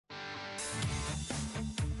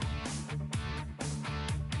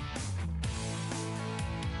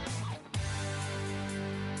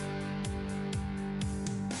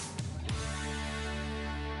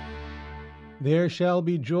There shall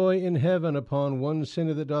be joy in heaven upon one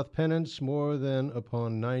sinner that doth penance more than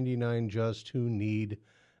upon 99 just who need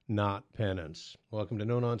not penance. Welcome to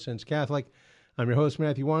No Nonsense Catholic. I'm your host,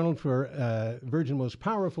 Matthew Arnold, for Virgin Most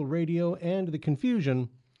Powerful Radio, and the confusion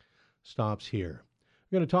stops here.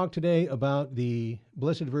 We're going to talk today about the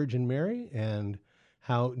Blessed Virgin Mary and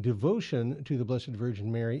how devotion to the Blessed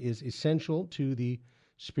Virgin Mary is essential to the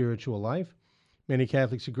spiritual life. Many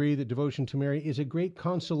Catholics agree that devotion to Mary is a great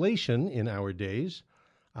consolation in our days,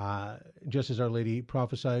 just as Our Lady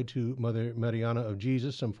prophesied to Mother Mariana of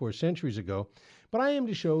Jesus some 4 centuries ago. But I am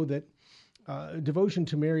to show that devotion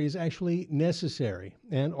to Mary is actually necessary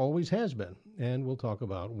and always has been, and we'll talk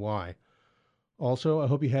about why. Also, I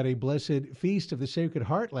hope you had a blessed Feast of the Sacred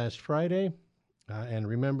Heart last Friday, and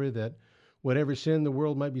remember that whatever sin the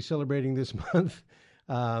world might be celebrating this month,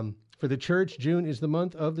 for the Church, June is the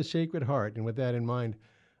month of the Sacred Heart. And with that in mind,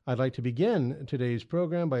 I'd like to begin today's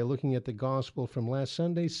program by looking at the Gospel from last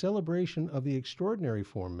Sunday's celebration of the Extraordinary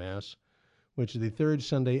Form Mass, which is the third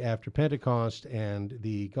Sunday after Pentecost, and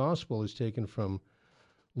the Gospel is taken from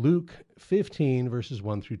Luke 15, verses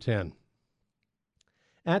 1 through 10.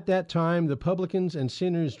 At that time the publicans and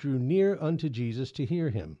sinners drew near unto Jesus to hear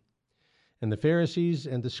him. And the Pharisees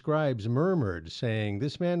and the scribes murmured, saying,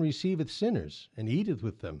 This man receiveth sinners, and eateth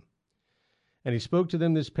with them. And he spoke to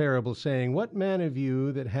them this parable, saying, What man of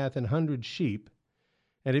you that hath 100 sheep,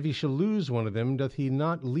 and if he shall lose one of them, doth he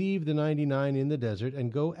not leave the 99 in the desert,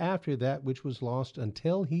 and go after that which was lost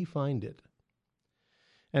until he find it?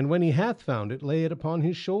 And when he hath found it, lay it upon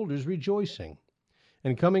his shoulders, rejoicing.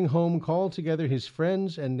 And coming home, call together his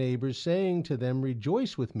friends and neighbors, saying to them,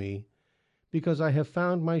 Rejoice with me, because I have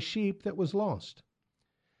found my sheep that was lost.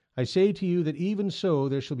 I say to you that even so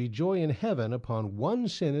there shall be joy in heaven upon one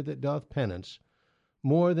sinner that doth penance,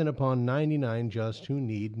 more than upon 99 just who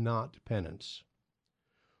need not penance.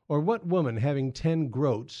 Or what woman, having 10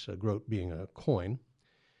 groats, a groat being a coin,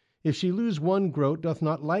 if she lose one groat, doth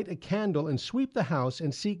not light a candle, and sweep the house,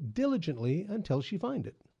 and seek diligently until she find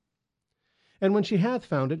it? And when she hath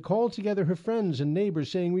found it, call together her friends and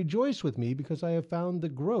neighbors, saying, Rejoice with me, because I have found the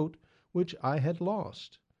groat which I had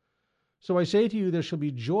lost. So I say to you, there shall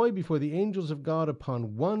be joy before the angels of God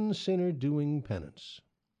upon one sinner doing penance.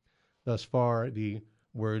 Thus far, the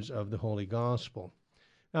words of the Holy Gospel.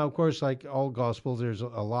 Now, of course, like all Gospels, there's a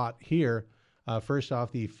lot here. First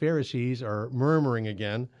off, the Pharisees are murmuring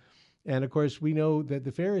again. And, of course, we know that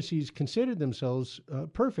the Pharisees considered themselves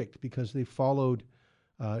perfect because they followed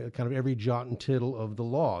kind of every jot and tittle of the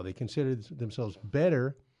law. They considered themselves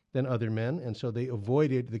better than other men, and so they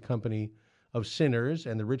avoided the company of sinners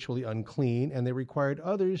and the ritually unclean, and they required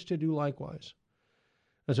others to do likewise.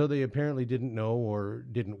 And so they apparently didn't know, or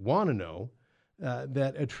didn't want to know,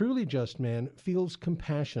 that a truly just man feels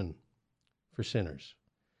compassion for sinners,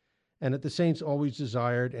 and that the saints always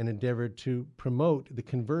desired and endeavored to promote the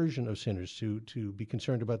conversion of sinners, to be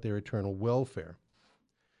concerned about their eternal welfare.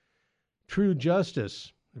 True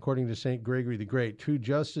justice, according to St. Gregory the Great, true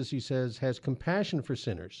justice, he says, has compassion for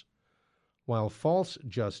sinners, while false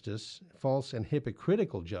justice, false and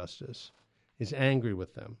hypocritical justice, is angry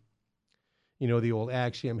with them. You know the old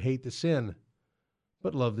axiom, hate the sin,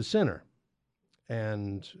 but love the sinner.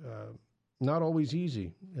 And not always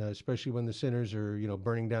easy, especially when the sinners are,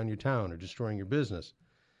 burning down your town or destroying your business.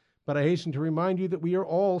 But I hasten to remind you that we are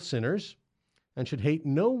all sinners and should hate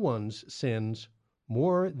no one's sins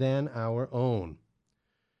more than our own.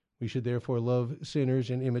 We should therefore love sinners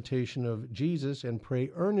in imitation of Jesus and pray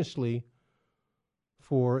earnestly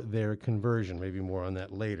for their conversion. Maybe more on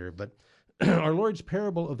that later. But our Lord's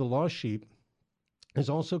parable of the lost sheep is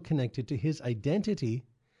also connected to his identity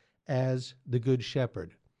as the Good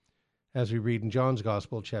Shepherd, as we read in John's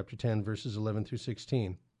Gospel, chapter 10, verses 11 through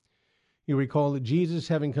 16. You recall that Jesus,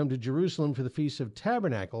 having come to Jerusalem for the Feast of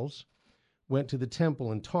Tabernacles, went to the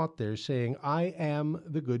temple and taught there, saying, I am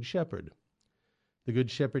the Good Shepherd. The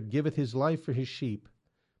Good Shepherd giveth his life for his sheep.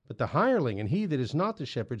 But the hireling, and he that is not the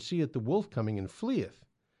shepherd, seeth the wolf coming, and fleeth.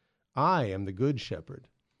 I am the Good Shepherd,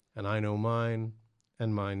 and I know mine,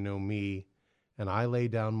 and mine know me, and I lay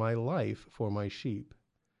down my life for my sheep.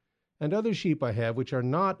 And other sheep I have, which are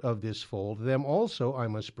not of this fold, them also I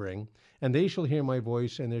must bring, and they shall hear my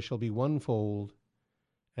voice, and there shall be one fold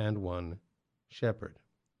and one shepherd.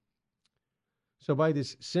 So by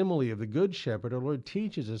this simile of the Good Shepherd, our Lord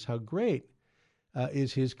teaches us how great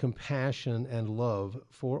is his compassion and love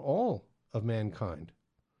for all of mankind.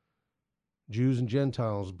 Jews and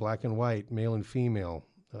Gentiles, black and white, male and female,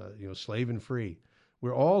 slave and free.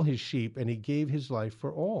 We're all his sheep, and he gave his life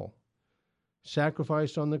for all.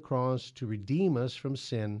 Sacrificed on the cross to redeem us from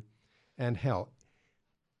sin and hell.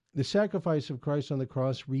 The sacrifice of Christ on the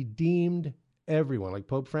cross redeemed everyone, like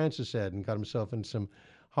Pope Francis said, and got himself in some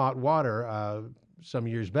hot water some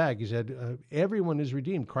years back. He said, everyone is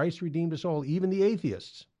redeemed. Christ redeemed us all, even the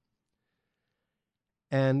atheists.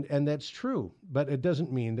 And that's true, but it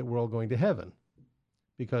doesn't mean that we're all going to heaven.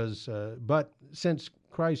 Because, but since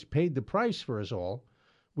Christ paid the price for us all,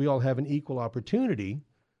 we all have an equal opportunity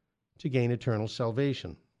to gain eternal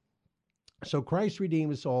salvation. So Christ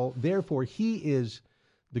redeemed us all. Therefore, he is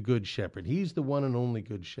the good shepherd. He's the one and only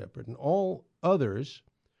good shepherd. And all others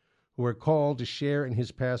who are called to share in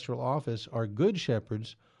his pastoral office are good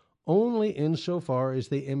shepherds only insofar as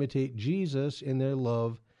they imitate Jesus in their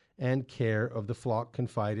love and care of the flock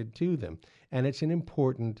confided to them. And it's an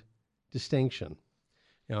important distinction.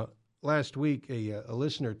 Now, last week, a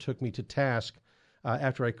listener took me to task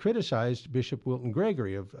after I criticized Bishop Wilton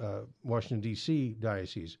Gregory of Washington, D.C.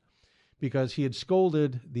 Diocese, because he had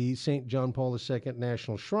scolded the St. John Paul II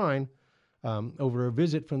National Shrine over a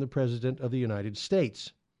visit from the President of the United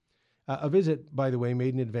States. A visit, by the way,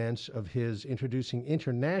 made in advance of his introducing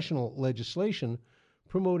international legislation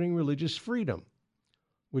promoting religious freedom,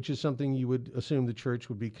 which is something you would assume the church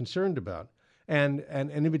would be concerned about, and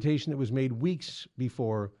an invitation that was made weeks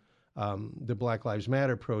before the Black Lives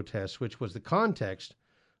Matter protests, which was the context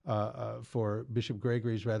for Bishop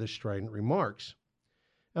Gregory's rather strident remarks.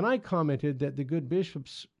 And I commented that the good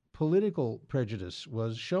bishop's political prejudice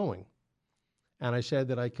was showing. And I said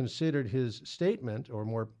that I considered his statement, or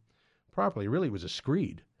more properly, really was a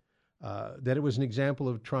screed, that it was an example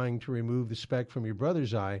of trying to remove the speck from your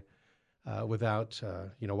brother's eye without,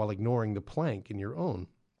 while ignoring the plank in your own.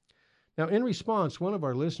 Now, in response, one of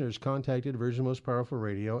our listeners contacted Virgin Most Powerful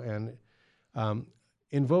Radio and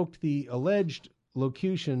invoked the alleged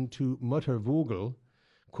locution to Muttervogel,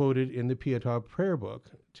 quoted in the Pietà prayer book,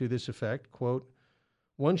 to this effect, quote,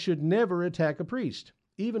 "One should never attack a priest,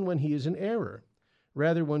 even when he is in error.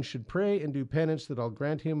 Rather, one should pray and do penance that I'll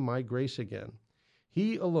grant him my grace again.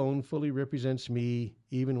 He alone fully represents me,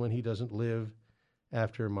 even when he doesn't live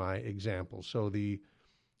after my example." So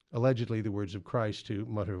allegedly the words of Christ to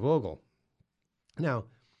Muttervogel. Now,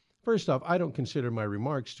 first off, I don't consider my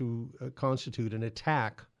remarks to constitute an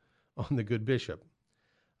attack on the good bishop.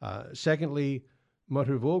 Secondly,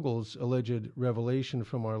 Muttervogel's alleged revelation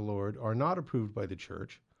from our Lord are not approved by the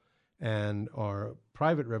church and are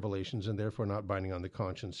private revelations and therefore not binding on the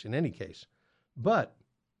conscience in any case. But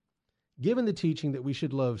given the teaching that we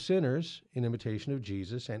should love sinners in imitation of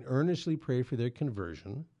Jesus and earnestly pray for their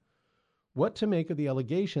conversion, what to make of the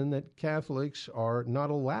allegation that Catholics are not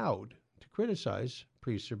allowed to criticize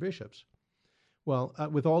priests or bishops? Well,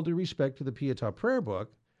 with all due respect to the Pietà prayer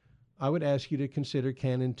book, I would ask you to consider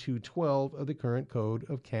Canon 212 of the current Code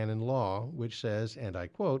of Canon Law, which says, and I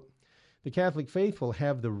quote, "The Catholic faithful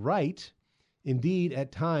have the right, indeed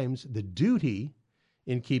at times the duty,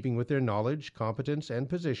 in keeping with their knowledge, competence, and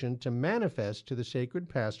position, to manifest to the sacred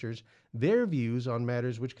pastors their views on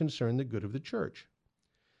matters which concern the good of the Church.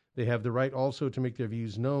 They have the right also to make their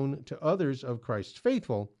views known to others of Christ's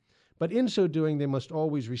faithful, but in so doing they must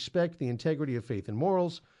always respect the integrity of faith and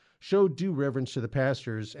morals, show due reverence to the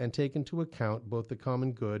pastors, and take into account both the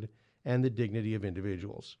common good and the dignity of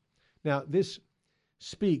individuals." Now, this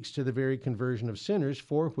speaks to the very conversion of sinners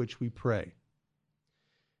for which we pray.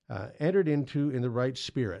 Entered into in the right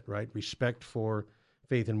spirit, right? Respect for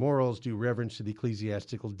faith and morals, due reverence to the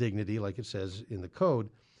ecclesiastical dignity, like it says in the Code.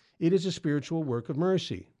 It is a spiritual work of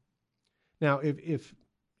mercy. Now, if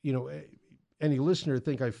any listener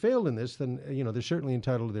think I failed in this, then, they're certainly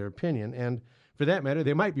entitled to their opinion, and for that matter,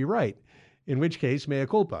 they might be right, in which case, mea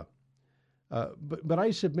culpa. But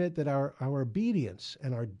I submit that our obedience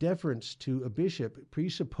and our deference to a bishop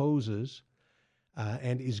presupposes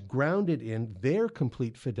and is grounded in their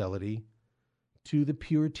complete fidelity to the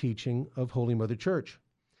pure teaching of Holy Mother Church.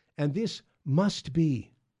 And this must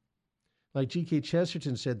be, like G.K.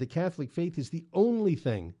 Chesterton said, the Catholic faith is the only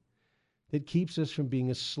thing that keeps us from being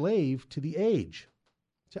a slave to the age,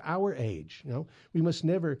 to our age. We must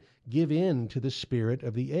never give in to the spirit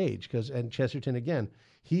of the age, and Chesterton again,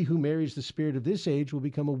 he who marries the spirit of this age will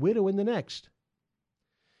become a widow in the next.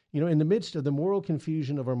 In the midst of the moral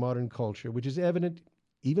confusion of our modern culture, which is evident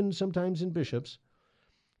even sometimes in bishops,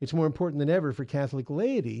 it's more important than ever for Catholic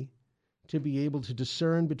laity to be able to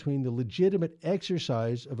discern between the legitimate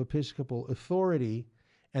exercise of episcopal authority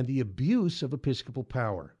and the abuse of episcopal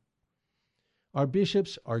power. Our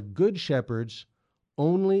bishops are good shepherds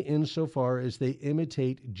only insofar as they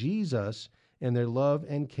imitate Jesus in their love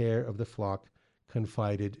and care of the flock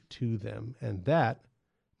confided to them. And that,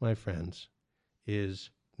 my friends, is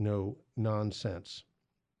no nonsense.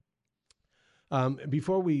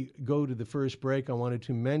 Before we go to the first break, I wanted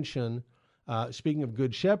to mention, speaking of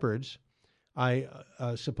good shepherds, I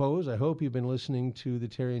I hope you've been listening to the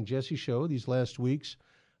Terry and Jesse show these last weeks.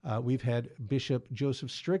 We've had Bishop Joseph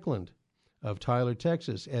Strickland of Tyler,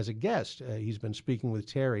 Texas, as a guest. He's been speaking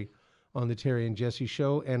with Terry on the Terry and Jesse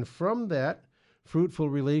show, and from that fruitful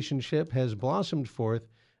relationship has blossomed forth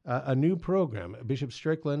a new program. Bishop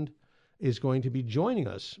Strickland is going to be joining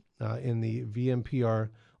us in the VMPR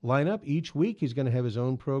lineup. Each week he's going to have his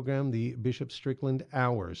own program, the Bishop Strickland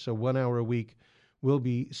Hour. So 1 hour a week we'll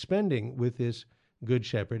be spending with this Good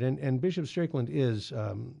Shepherd. And Bishop Strickland is,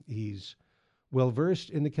 he's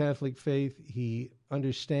well-versed in the Catholic faith. He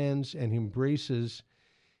understands and embraces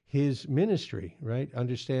his ministry, right?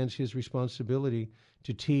 Understands his responsibility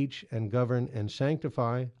to teach and govern and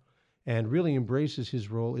sanctify, and really embraces his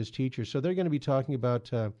role as teacher. So they're going to be talking about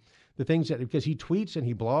the things that, because he tweets and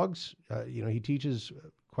he blogs, he teaches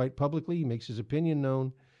quite publicly, he makes his opinion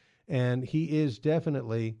known, and he is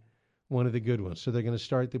definitely one of the good ones. So they're going to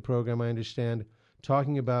start the program, I understand,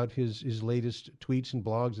 talking about his latest tweets and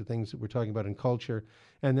blogs, the things that we're talking about in culture,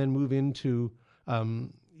 and then move into,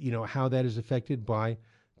 how that is affected by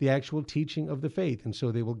the actual teaching of the faith. And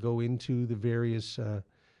so they will go into the various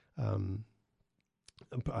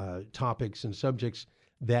topics and subjects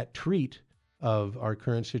that treat of our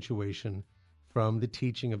current situation from the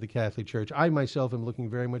teaching of the Catholic Church. I myself am looking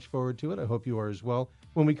very much forward to it. I hope you are as well.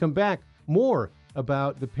 When we come back, more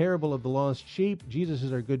about the parable of the lost sheep. Jesus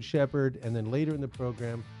is our good shepherd. And then later in the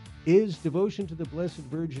program, is devotion to the Blessed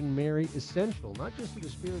Virgin Mary essential, not just to the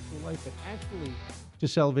spiritual life, but actually to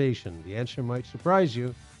salvation? The answer might surprise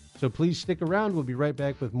you. So please stick around. We'll be right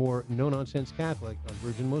back with more No Nonsense Catholic on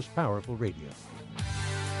Virgin Most Powerful Radio.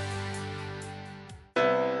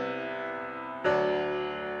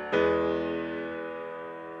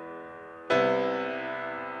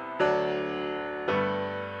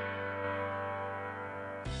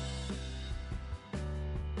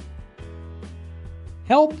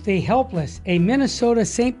 Help the Helpless, a Minnesota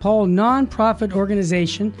St. Paul nonprofit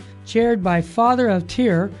organization chaired by Father of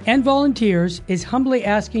Tyr and volunteers, is humbly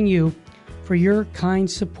asking you for your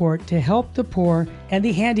kind support to help the poor and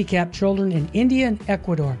the handicapped children in India and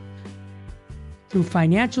Ecuador. Through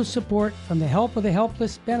financial support from the Help of the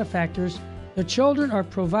Helpless benefactors, the children are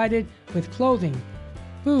provided with clothing,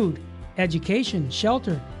 food, education,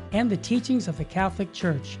 shelter, and the teachings of the Catholic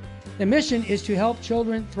Church. The mission is to help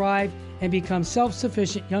children thrive and become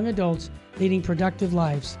self-sufficient young adults leading productive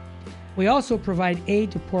lives. We also provide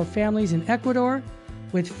aid to poor families in Ecuador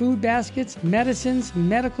with food baskets, medicines,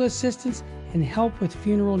 medical assistance, and help with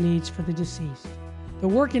funeral needs for the deceased. The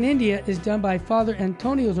work in India is done by Father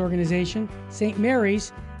Antonio's organization, St.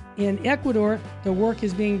 Mary's. In Ecuador, the work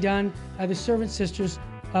is being done by the Servant Sisters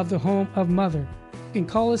of the Home of Mother. You can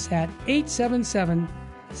call us at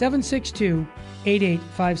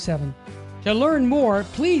 877-762-8857. To learn more,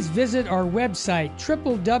 please visit our website,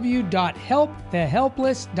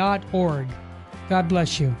 www.helpthehelpless.org. God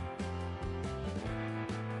bless you.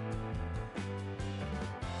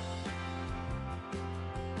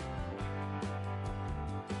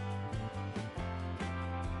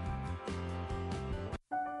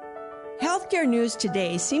 Healthcare news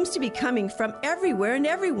today seems to be coming from everywhere and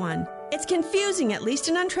everyone. It's confusing at least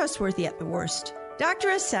and untrustworthy at the worst. Dr.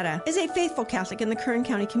 Aceta is a faithful Catholic in the Kern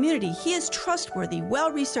County community. He is trustworthy,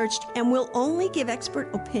 well-researched, and will only give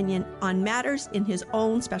expert opinion on matters in his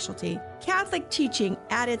own specialty. Catholic teaching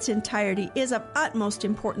at its entirety is of utmost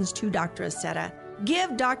importance to Dr. Aceta.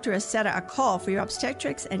 Give Dr. Aceta a call for your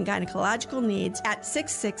obstetrics and gynecological needs at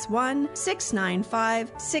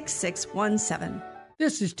 661-695-6617.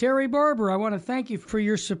 This is Terry Barber. I want to thank you for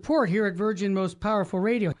your support here at Virgin Most Powerful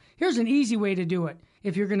Radio. Here's an easy way to do it.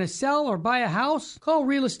 If you're going to sell or buy a house, call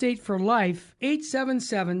Real Estate for Life,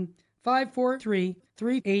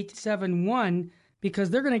 877-543-3871, because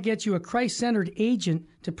they're going to get you a Christ-centered agent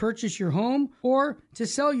to purchase your home or to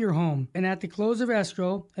sell your home. And at the close of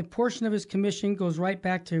escrow, a portion of his commission goes right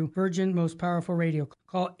back to Virgin Most Powerful Radio.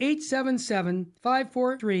 Call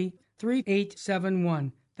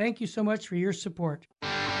 877-543-3871. Thank you so much for your support.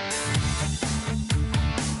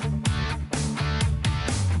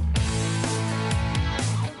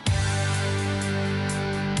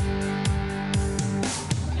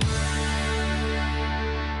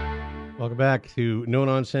 Welcome back to No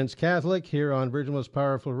Nonsense Catholic here on Virgin Most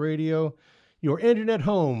Powerful Radio, your internet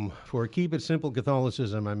home for Keep It Simple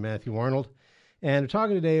Catholicism. I'm Matthew Arnold, and I'm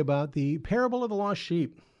talking today about the parable of the lost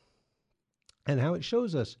sheep and how it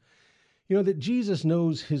shows us, that Jesus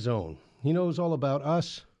knows his own. He knows all about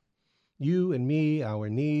us, you and me, our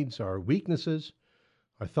needs, our weaknesses,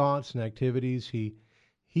 our thoughts and activities. He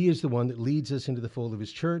is the one that leads us into the fold of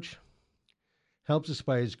his church, helps us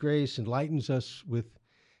by his grace, enlightens us with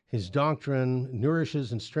His doctrine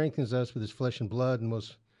nourishes and strengthens us with his flesh and blood and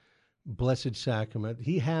most blessed sacrament.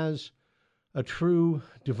 He has a true,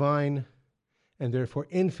 divine, and therefore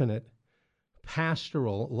infinite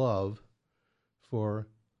pastoral love for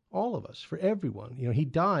all of us, for everyone. He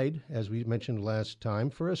died, as we mentioned last time,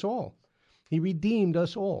 for us all. He redeemed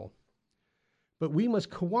us all. But we must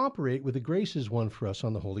cooperate with the graces won for us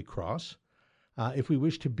on the Holy Cross if we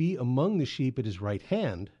wish to be among the sheep at his right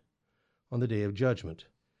hand on the day of judgment,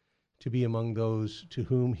 to be among those to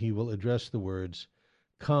whom he will address the words,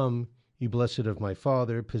 "Come, ye blessed of my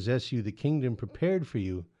Father, possess you the kingdom prepared for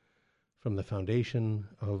you from the foundation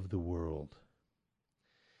of the world."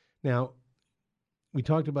 Now, we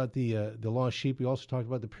talked about the lost sheep. We also talked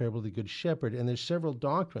about the parable of the Good Shepherd, and there's several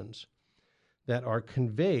doctrines that are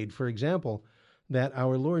conveyed. For example, that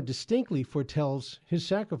our Lord distinctly foretells his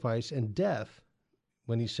sacrifice and death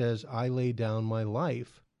when he says, "I lay down my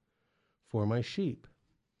life for my sheep."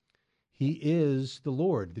 He is the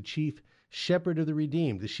Lord, the chief shepherd of the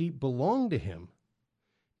redeemed. The sheep belong to him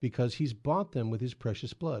because he's bought them with his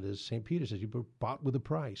precious blood. As St. Peter says, you were bought with a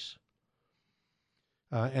price.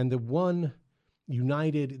 And the one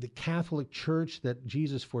united, the Catholic Church that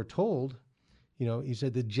Jesus foretold, he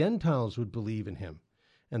said the Gentiles would believe in him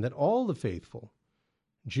and that all the faithful,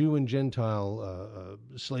 Jew and Gentile,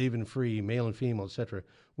 slave and free, male and female, etc.,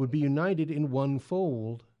 would be united in one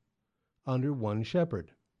fold under one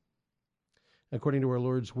shepherd. According to our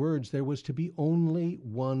Lord's words, there was to be only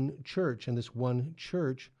one church, and this one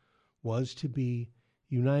church was to be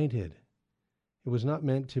united. It was not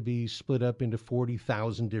meant to be split up into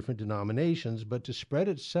 40,000 different denominations, but to spread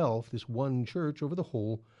itself, this one church, over the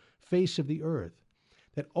whole face of the earth,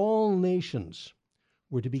 that all nations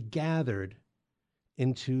were to be gathered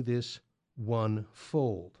into this one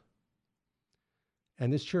fold.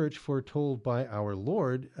 And this church, foretold by our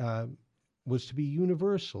Lord, was to be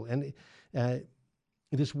universal. And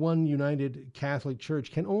this one united Catholic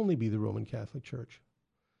Church can only be the Roman Catholic Church,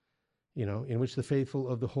 in which the faithful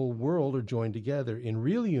of the whole world are joined together in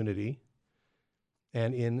real unity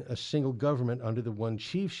and in a single government under the one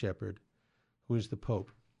chief shepherd, who is the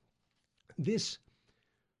Pope. This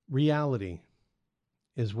reality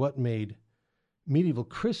is what made medieval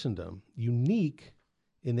Christendom unique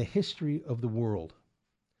in the history of the world.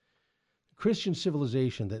 Christian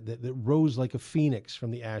civilization that rose like a phoenix from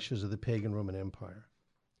the ashes of the pagan Roman Empire.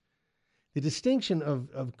 The distinction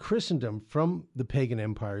of Christendom from the pagan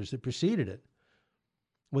empires that preceded it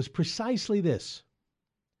was precisely this,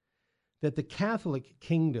 that the Catholic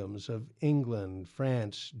kingdoms of England,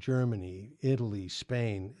 France, Germany, Italy,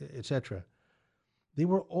 Spain, etc., they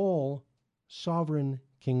were all sovereign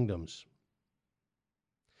kingdoms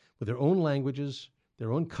with their own languages,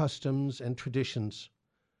 their own customs and traditions,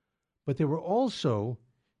 but they were also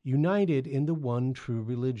united in the one true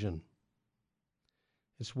religion.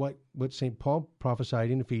 It's what St. Paul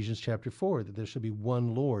prophesied in Ephesians chapter 4, that there should be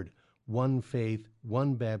one Lord, one faith,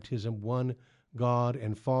 one baptism, one God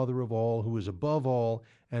and Father of all, who is above all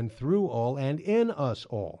and through all and in us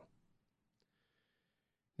all.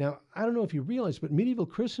 Now, I don't know if you realize, but medieval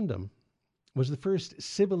Christendom was the first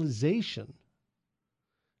civilization.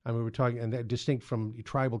 I mean, we're talking, and that distinct from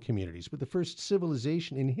tribal communities, but the first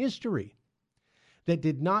civilization in history that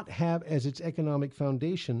did not have as its economic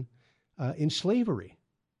foundation in slavery.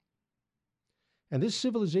 And this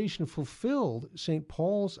civilization fulfilled St.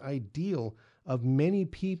 Paul's ideal of many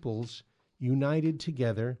peoples united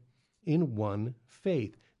together in one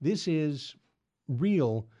faith. This is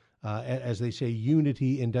real, as they say,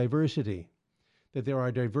 unity in diversity, that there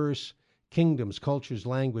are diverse kingdoms, cultures,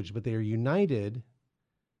 language, but they are united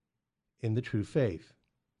in the true faith.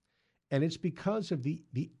 And it's because of the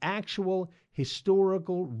actual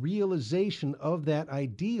historical realization of that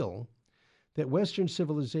ideal that Western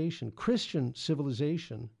civilization, Christian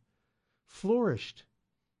civilization, flourished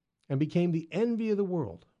and became the envy of the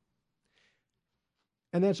world.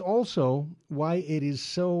 And that's also why it is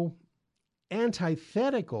so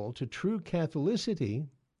antithetical to true Catholicity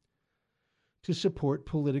to support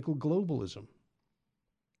political globalism.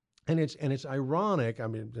 And it's ironic, I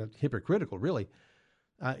mean, hypocritical, really,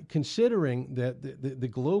 considering that the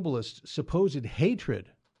globalists' supposed hatred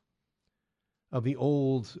of the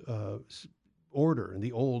old order and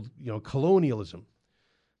the old, colonialism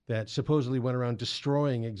that supposedly went around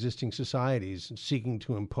destroying existing societies and seeking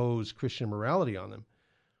to impose Christian morality on them.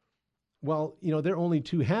 Well, they're only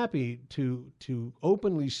too happy to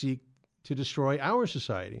openly seek to destroy our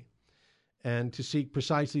society and to seek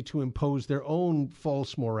precisely to impose their own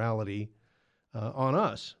false morality on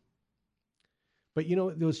us. But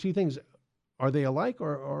those two things, are they alike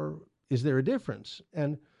or is there a difference?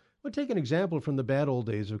 And Well, take an example from the bad old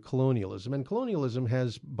days of colonialism, and colonialism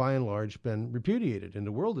has, by and large, been repudiated in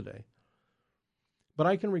the world today. But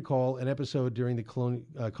I can recall an episode during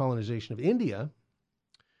the colonization of India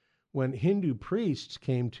when Hindu priests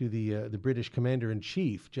came to the British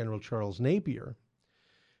commander-in-chief, General Charles Napier,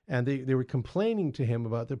 and they were complaining to him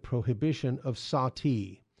about the prohibition of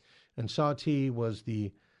sati. And sati was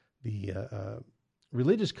the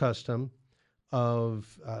religious custom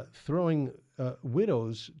of throwing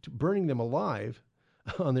widows, burning them alive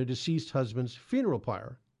on their deceased husband's funeral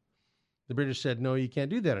pyre. The British said, no, you can't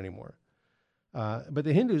do that anymore. But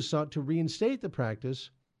the Hindus sought to reinstate the practice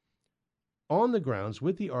on the grounds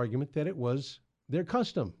with the argument that it was their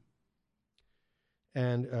custom.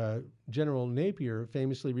 And General Napier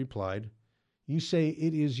famously replied, "You say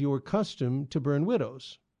it is your custom to burn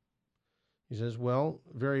widows." He says, well,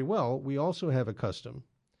 very well, we also have a custom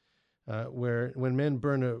where when men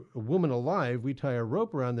burn a woman alive, we tie a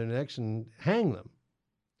rope around their necks and hang them.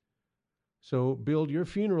 So build your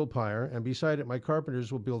funeral pyre, and beside it my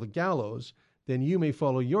carpenters will build a gallows. Then you may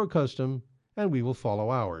follow your custom, and we will follow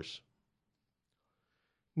ours.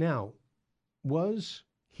 Now, was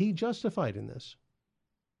he justified in this?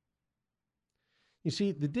 You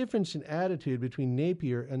see, the difference in attitude between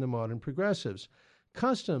Napier and the modern progressives.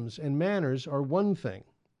 Customs and manners are one thing,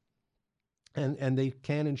 and they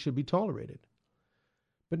can and should be tolerated,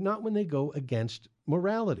 but not when they go against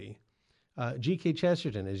morality. G.K.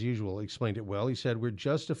 Chesterton, as usual, explained it well. He said, we're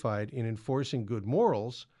justified in enforcing good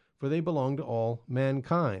morals, for they belong to all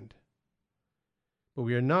mankind. But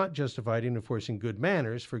we are not justified in enforcing good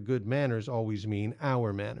manners, for good manners always mean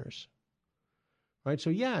our manners. Right? So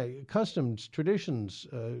yeah, customs, traditions,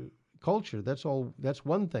 culture, that's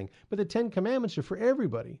one thing. But the Ten Commandments are for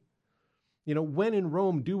everybody. You know, when in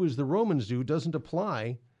Rome, do as the Romans do doesn't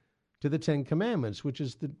apply to the Ten Commandments, which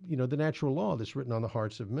is the natural law that's written on the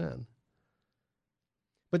hearts of men.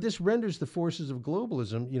 But this renders the forces of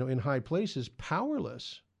globalism, in high places,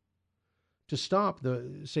 powerless to stop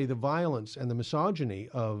the violence and the misogyny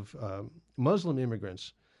of Muslim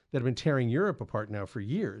immigrants that have been tearing Europe apart now for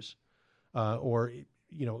years, or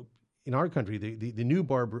in our country, the new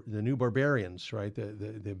barbarians, right?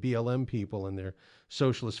 The BLM people and their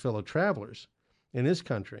socialist fellow travelers in this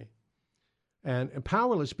country, and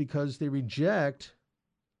powerless because they reject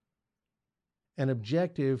an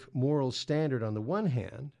objective moral standard on the one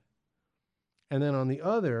hand, and then on the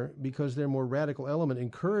other, because their more radical element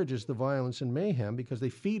encourages the violence and mayhem because they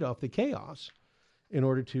feed off the chaos in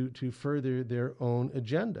order to further their own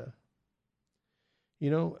agenda.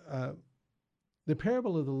 The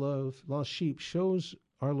parable of the lost sheep shows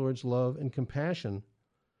our Lord's love and compassion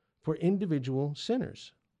for individual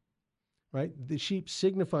sinners, right? The sheep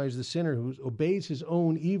signifies the sinner who obeys his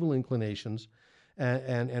own evil inclinations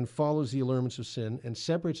and follows the allurements of sin and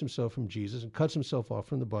separates himself from Jesus and cuts himself off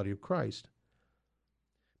from the body of Christ.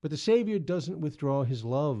 But the Savior doesn't withdraw his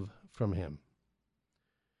love from him,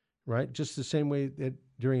 right? Just the same way that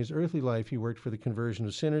during his earthly life he worked for the conversion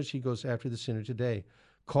of sinners, he goes after the sinner today,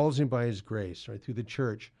 calls him by his grace, right, through the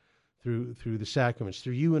church, through the sacraments,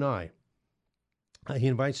 through you and I. He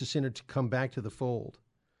invites the sinner to come back to the fold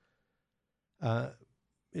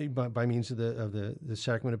by means of the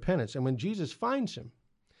sacrament of penance. And when Jesus finds him,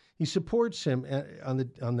 he supports him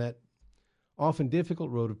on that often difficult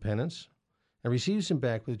road of penance and receives him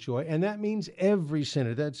back with joy. And that means every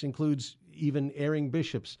sinner. That includes even erring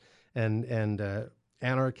bishops and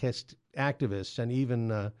anarchist activists and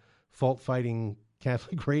even fault-fighting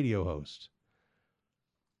Catholic radio hosts.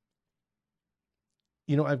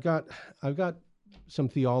 I've got some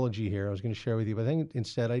theology here I was going to share with you, but I think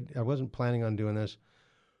instead I wasn't planning on doing this.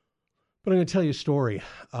 But I'm going to tell you a story.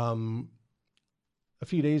 A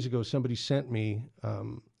few days ago, somebody sent me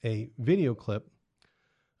a video clip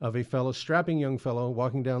of a strapping young fellow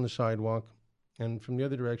walking down the sidewalk, and from the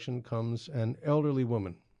other direction comes an elderly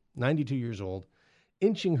woman, 92 years old,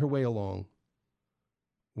 inching her way along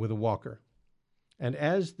with a walker. And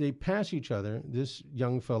as they pass each other, this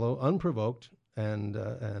young fellow, unprovoked and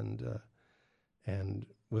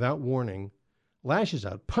without warning, lashes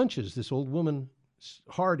out, punches this old woman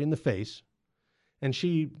hard in the face, and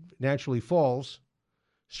she naturally falls,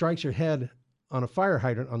 strikes her head on a fire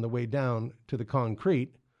hydrant on the way down to the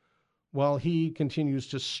concrete, while he continues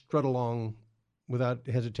to strut along without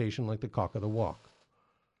hesitation like the cock of the walk.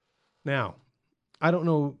 Now, I don't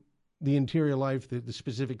know the interior life, the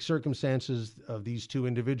specific circumstances of these two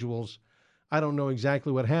individuals. I don't know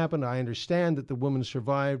exactly what happened. I understand that the woman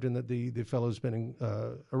survived and that the fellow's been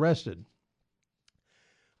arrested.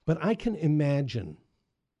 But I can imagine,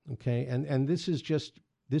 okay, and this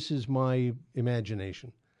is my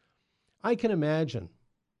imagination. I can imagine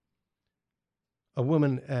a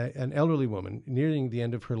woman, an elderly woman, nearing the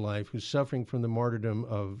end of her life, who's suffering from the martyrdom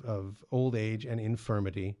of old age and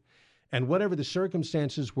infirmity, and whatever the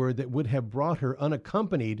circumstances were that would have brought her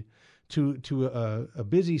unaccompanied to a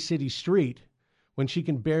busy city street when she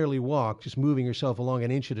can barely walk, just moving herself along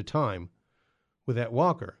an inch at a time with that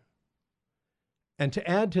walker. And to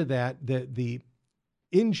add to that, the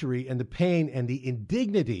injury and the pain and the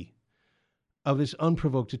indignity of this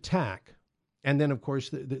unprovoked attack, and then, of course,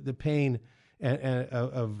 the pain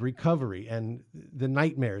of recovery and the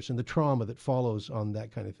nightmares and the trauma that follows on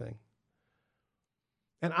that kind of thing.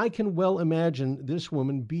 And I can well imagine this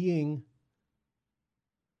woman being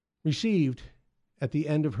received at the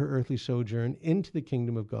end of her earthly sojourn into the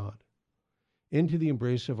kingdom of God, into the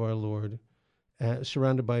embrace of our Lord,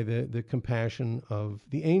 surrounded by the compassion of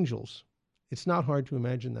the angels. It's not hard to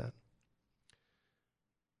imagine that.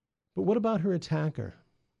 But what about her attacker?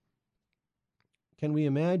 Can we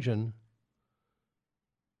imagine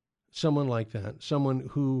someone like that, someone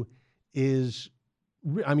who is,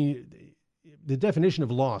 the definition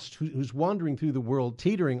of lost, who's wandering through the world,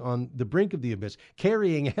 teetering on the brink of the abyss,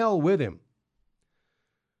 carrying hell with him,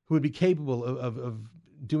 who would be capable of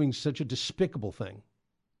doing such a despicable thing?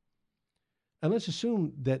 And let's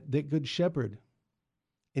assume that Good Shepherd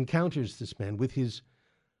encounters this man with his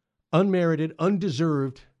unmerited,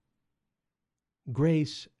 undeserved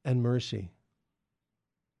grace and mercy,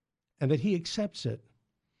 and that he accepts it,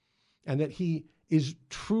 and that he is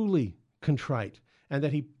truly contrite, and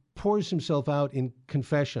that he pours himself out in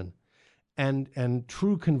confession and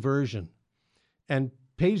true conversion, and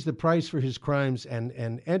pays the price for his crimes,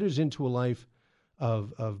 and enters into a life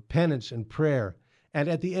of penance and prayer, and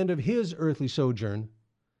at the end of his earthly sojourn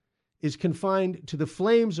is confined to the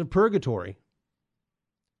flames of purgatory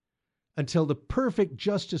until the perfect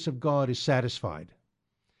justice of God is satisfied,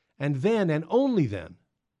 and then, and only then,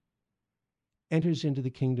 enters into the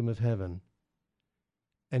kingdom of heaven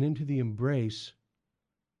and into the embrace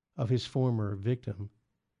of his former victim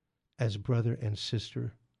as brother and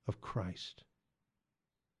sister of Christ,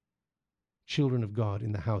 children of God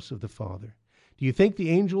in the house of the Father. Do you think the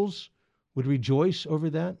angels would rejoice over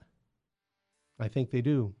that? I think they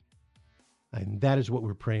do. And that is what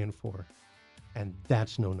we're praying for. And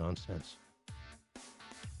that's no nonsense.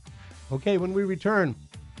 Okay, when we return, I'm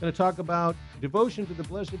going to talk about devotion to the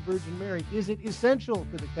Blessed Virgin Mary. Is it essential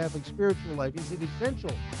for the Catholic spiritual life? Is it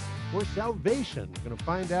essential for salvation? We're going to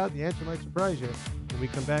find out. The answer might surprise you when we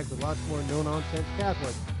come back with lots more no-nonsense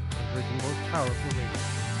Catholic on Virgin Most Powerful Radio.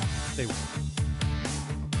 Stay with us.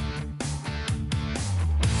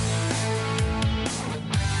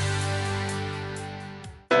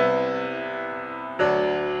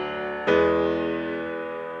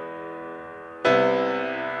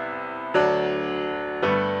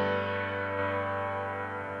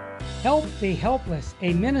 Help the Helpless,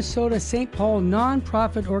 a Minnesota St. Paul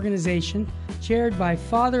nonprofit organization chaired by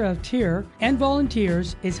Father of Tyr and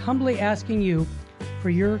volunteers, is humbly asking you for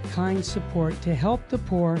your kind support to help the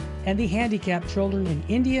poor and the handicapped children in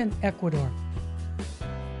India and Ecuador.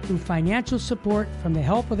 Through financial support from the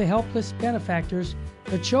Help of the Helpless benefactors,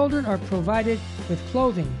 the children are provided with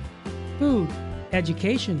clothing, food,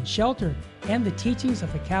 education, shelter, and the teachings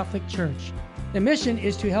of the Catholic Church. The mission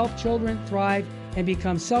is to help children thrive and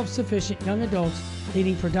become self-sufficient young adults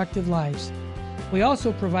leading productive lives. We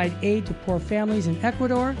also provide aid to poor families in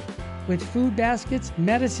Ecuador with food baskets,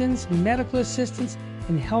 medicines, medical assistance,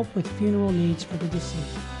 and help with funeral needs for the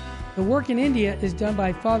deceased. The work in India is done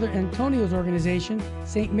by Father Antonio's organization,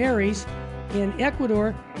 St. Mary's. In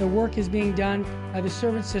Ecuador, the work is being done by the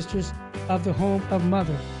Servant Sisters of the Home of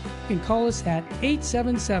Mother. You can call us at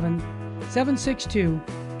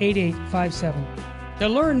 877-762-8857. To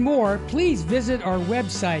learn more, please visit our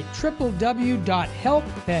website,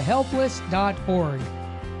 www.helpthehelpless.org.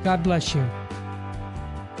 God bless you.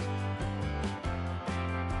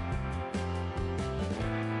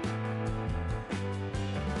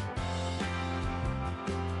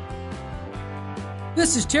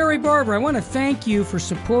 This is Terry Barber. I want to thank you for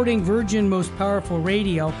supporting Virgin Most Powerful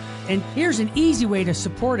Radio. And here's an easy way to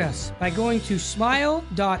support us by going to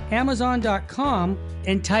smile.amazon.com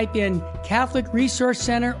and type in Catholic Resource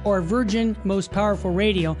Center or Virgin Most Powerful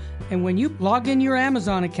Radio. And when you log in your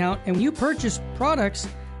Amazon account and you purchase products,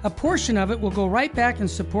 a portion of it will go right back in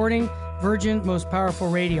supporting Virgin Most Powerful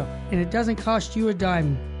Radio. And it doesn't cost you a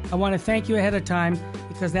dime. I want to thank you ahead of time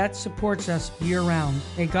because that supports us year-round.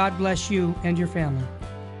 May God bless you and your family.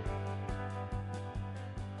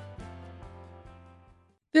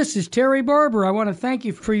 This is Terry Barber. I want to thank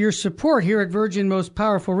you for your support here at Virgin Most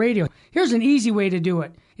Powerful Radio. Here's an easy way to do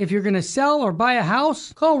it. If you're going to sell or buy a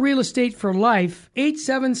house, call Real Estate for Life,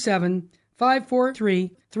 877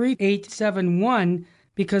 877-543-3871,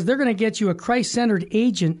 because they're going to get you a Christ-centered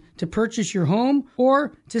agent to purchase your home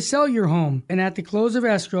or to sell your home. And at the close of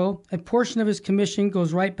escrow, a portion of his commission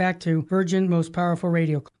goes right back to Virgin Most Powerful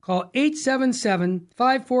Radio. Call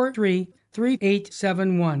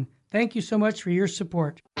 877-543-3871. Thank you so much for your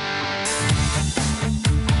support.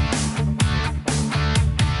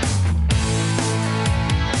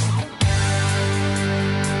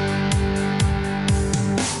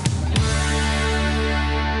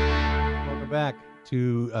 Welcome back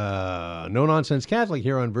to No Nonsense Catholic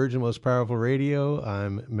here on Virgin Most Powerful Radio.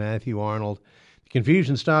 I'm Matthew Arnold. The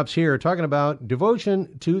confusion stops here, talking about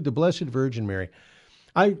devotion to the Blessed Virgin Mary.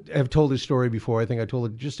 I have told this story before. I think I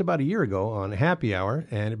told it just about a year ago on Happy Hour,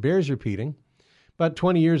 and it bears repeating. About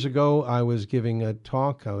 20 years ago, I was giving a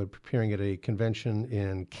talk. I was preparing at a convention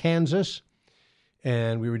in Kansas,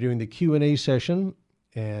 and we were doing the Q&A session,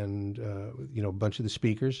 and a bunch of the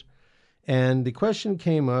speakers. And the question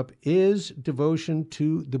came up, is devotion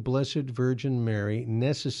to the Blessed Virgin Mary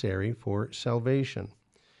necessary for salvation?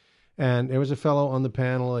 And there was a fellow on the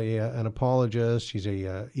panel, an apologist. He's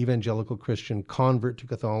a evangelical Christian convert to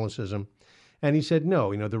Catholicism. And he said,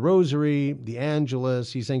 no, the rosary, the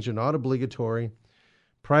Angelus, these things are not obligatory.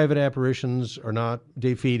 Private apparitions are not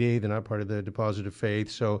de fide. They're not part of the deposit of faith.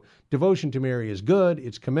 So devotion to Mary is good.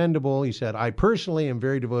 It's commendable. He said, I personally am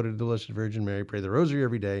very devoted to the Blessed Virgin Mary, pray the rosary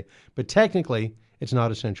every day. But technically, it's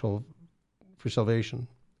not essential for salvation.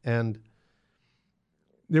 And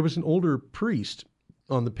there was an older priest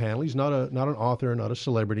on the panel. He's not an author, not a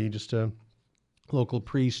celebrity, just a local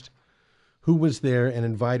priest who was there and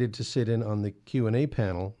invited to sit in on the Q&A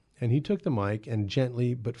panel. And he took the mic and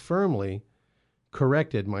gently but firmly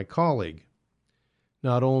corrected my colleague.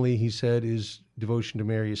 Not only, he said, is devotion to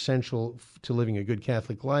Mary essential to living a good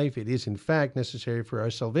Catholic life, it is in fact necessary for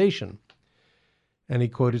our salvation. And he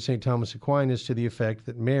quoted St. Thomas Aquinas to the effect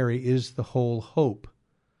that Mary is the whole hope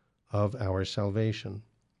of our salvation.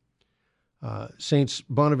 Saints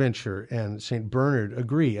Bonaventure and St. Bernard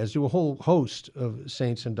agree, as do a whole host of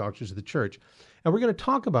saints and doctors of the Church. And we're going to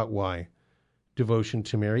talk about why devotion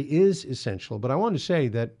to Mary is essential. But I want to say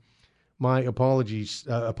that my apologist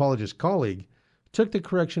colleague took the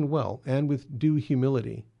correction well and with due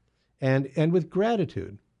humility and with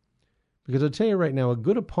gratitude. Because I'll tell you right now, a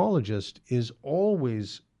good apologist is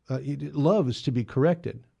always, loves to be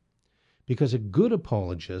corrected. Because a good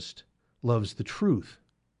apologist loves the truth.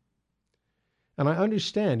 And I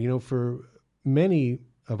understand, for many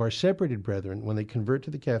of our separated brethren, when they convert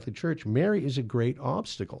to the Catholic Church, Mary is a great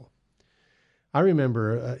obstacle. I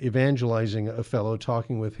remember evangelizing a fellow,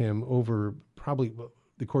 talking with him over probably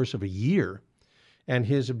the course of a year, and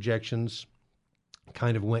his objections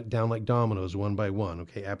kind of went down like dominoes, one by one.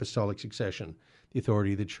 Okay, apostolic succession, the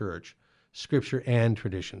authority of the Church, Scripture and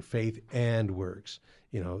tradition, faith and works,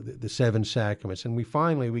 the seven sacraments. And we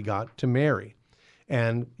got to Mary.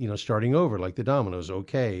 And, starting over like the dominoes,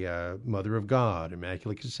 okay, Mother of God,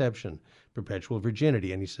 Immaculate Conception, perpetual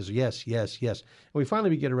virginity. And he says, yes, yes, yes. And we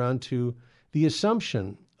finally get around to the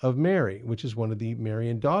Assumption of Mary, which is one of the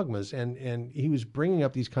Marian dogmas. And he was bringing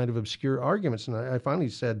up these kind of obscure arguments. And I finally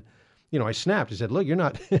said, I snapped. I said, look, you're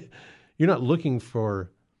not looking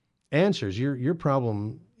for answers. Your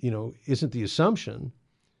problem, isn't the Assumption.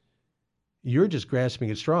 You're just grasping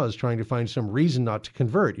at straws, trying to find some reason not to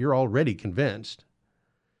convert. You're already convinced.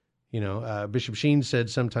 Bishop Sheen said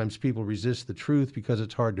sometimes people resist the truth because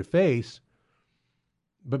it's hard to face,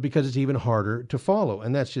 but because it's even harder to follow.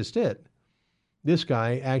 And that's just it. This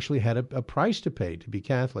guy actually had a price to pay to be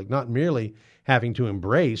Catholic, not merely having to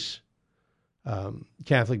embrace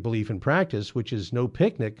Catholic belief and practice, which is no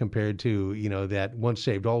picnic compared to, that once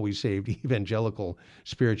saved, always saved evangelical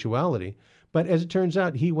spirituality. But as it turns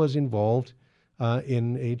out, he was involved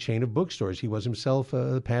in a chain of bookstores. He was himself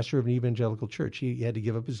the pastor of an evangelical church. He had to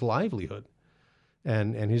give up his livelihood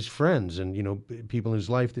and his friends and, people in his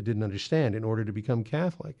life that didn't understand in order to become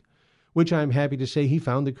Catholic, which I'm happy to say he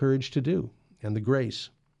found the courage to do and the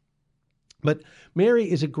grace. But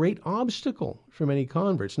Mary is a great obstacle for many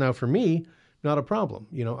converts. Now, for me, not a problem.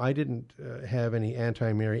 I didn't have any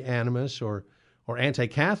anti-Mary animus or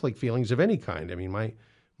anti-Catholic feelings of any kind. I mean,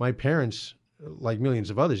 my parents, like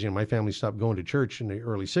millions of others, my family stopped going to church in the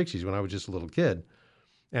early 60s when I was just a little kid.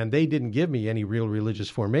 And they didn't give me any real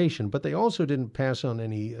religious formation, but they also didn't pass on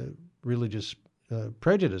any religious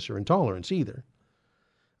prejudice or intolerance either,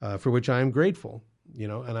 for which I am grateful.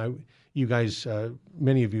 And you guys,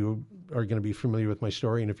 many of you are going to be familiar with my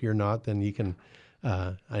story, and if you're not, then you can,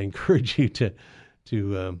 I encourage you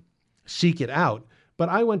to seek it out. But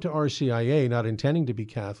I went to RCIA not intending to be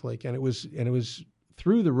Catholic, and it was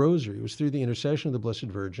through the rosary, it was through the intercession of the Blessed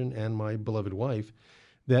Virgin and my beloved wife,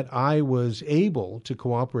 that I was able to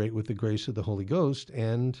cooperate with the grace of the Holy Ghost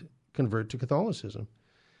and convert to Catholicism.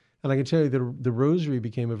 And I can tell you that the rosary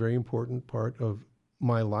became a very important part of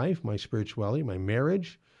my life, my spirituality, my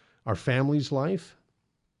marriage, our family's life.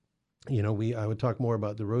 You know, I would talk more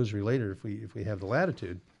about the rosary later if we have the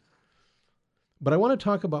latitude. But I want to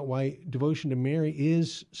talk about why devotion to Mary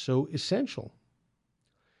is so essential.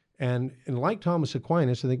 And like Thomas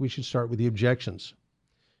Aquinas, I think we should start with the objections.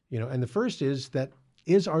 You know, and the first is that,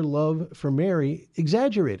 is our love for Mary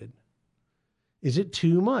exaggerated? Is it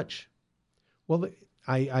too much? Well,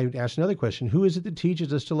 I would ask another question. Who is it that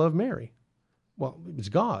teaches us to love Mary? Well, it's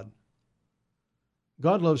God.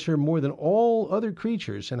 God loves her more than all other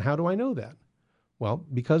creatures. And how do I know that? Well,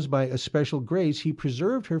 because by a special grace, he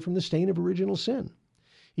preserved her from the stain of original sin.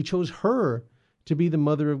 He chose her to be the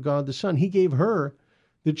mother of God the Son. He gave her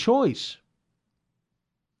the choice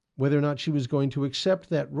whether or not she was going to accept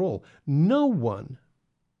that role. No one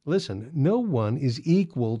is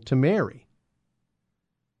equal to Mary.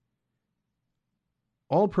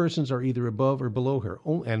 All persons are either above or below her.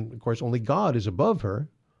 And, of course, only God is above her.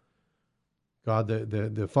 God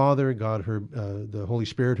the Father, God her, the Holy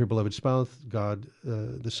Spirit, her beloved spouse, God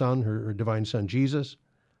the Son, her divine Son, Jesus.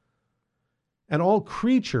 And all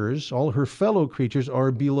creatures, all her fellow creatures,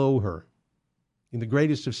 are below her. And the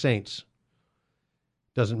greatest of saints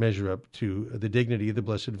doesn't measure up to the dignity of the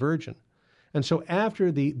Blessed Virgin. And so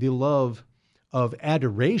after the love of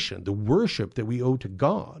adoration, the worship that we owe to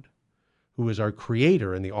God, who is our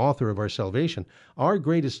creator and the author of our salvation, our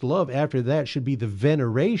greatest love after that should be the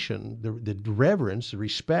veneration, the reverence, the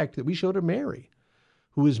respect that we show to Mary,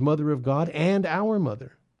 who is Mother of God and our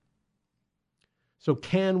mother. So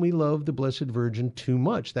can we love the Blessed Virgin too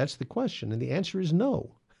much? That's the question. And the answer is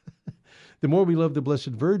no. The more we love the Blessed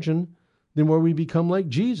Virgin, the more we become like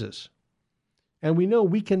Jesus. And we know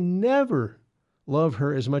we can never love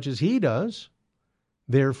her as much as he does.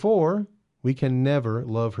 Therefore, we can never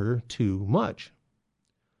love her too much.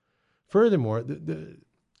 Furthermore,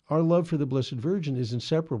 our love for the Blessed Virgin is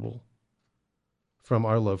inseparable from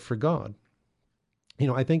our love for God. You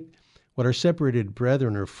know, I think what our separated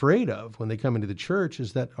brethren are afraid of when they come into the church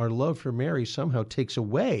is that our love for Mary somehow takes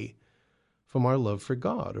away from our love for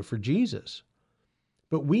God or for Jesus.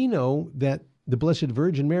 But we know that the Blessed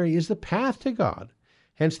Virgin Mary is the path to God,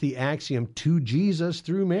 hence the axiom, to Jesus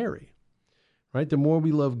through Mary. Right? The more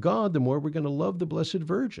we love God, the more we're going to love the Blessed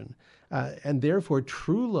Virgin. And therefore,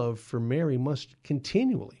 true love for Mary must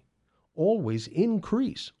continually, always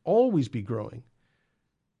increase, always be growing,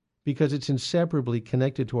 because it's inseparably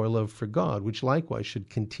connected to our love for God, which likewise should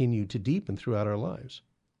continue to deepen throughout our lives.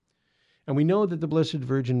 And we know that the Blessed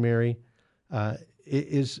Virgin Mary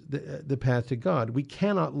is the path to God. We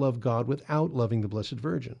cannot love God without loving the Blessed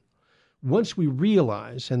Virgin. Once we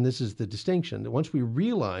realize, and this is the distinction, that once we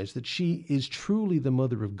realize that she is truly the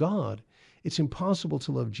Mother of God, it's impossible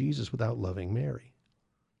to love Jesus without loving Mary.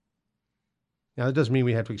 Now, that doesn't mean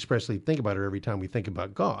we have to expressly think about her every time we think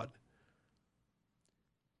about God.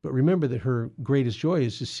 But remember that her greatest joy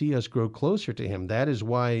is to see us grow closer to him. That is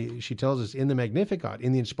why she tells us in the Magnificat,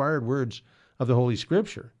 in the inspired words of the Holy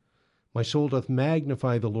Scripture, my soul doth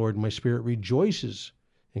magnify the Lord, and my spirit rejoices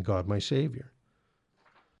in God my Savior.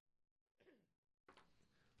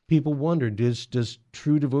 People wonder, does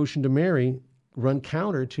true devotion to Mary run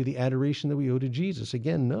counter to the adoration that we owe to Jesus?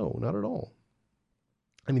 Again, no, not at all.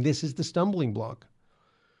 I mean, this is the stumbling block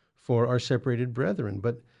for our separated brethren.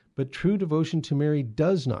 But true devotion to Mary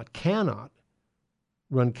cannot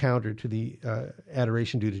run counter to the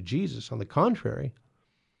adoration due to Jesus. On the contrary,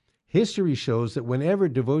 history shows that whenever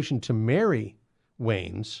devotion to Mary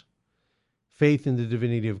wanes, faith in the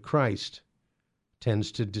divinity of Christ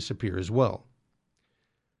tends to disappear as well.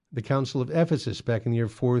 The Council of Ephesus back in the year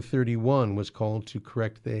 431 was called to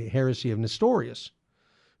correct the heresy of Nestorius,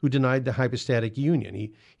 who denied the hypostatic union.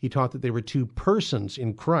 He taught that there were two persons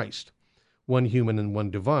in Christ, one human and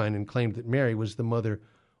one divine, and claimed that Mary was the mother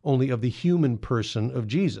only of the human person of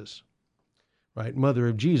Jesus, right? Mother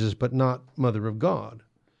of Jesus, but not mother of God.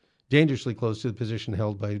 Dangerously close to the position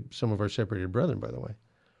held by some of our separated brethren, by the way.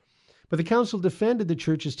 But the council defended the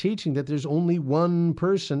church's teaching that there's only one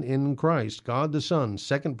person in Christ, God the Son,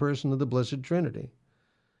 second person of the Blessed Trinity.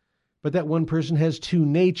 But that one person has two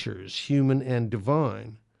natures, human and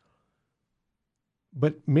divine.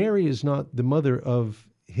 But Mary is not the mother of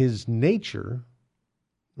his nature,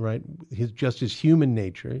 right? Just his human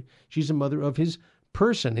nature. She's a mother of his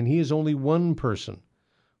person, and he is only one person,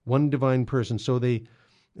 one divine person. So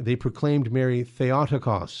they proclaimed Mary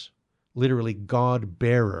Theotokos, literally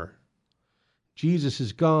God-bearer. Jesus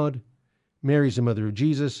is God, Mary is the mother of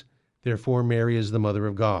Jesus, therefore Mary is the mother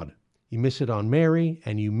of God. You miss it on Mary,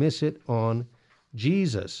 and you miss it on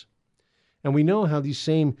Jesus. And we know how these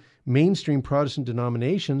same mainstream Protestant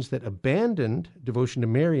denominations that abandoned devotion to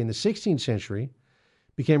Mary in the 16th century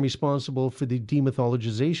became responsible for the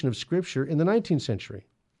demythologization of Scripture in the 19th century.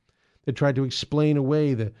 They tried to explain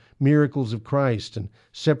away the miracles of Christ and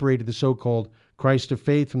separated the so-called Christ of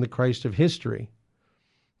faith from the Christ of history,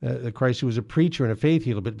 the Christ who was a preacher and a faith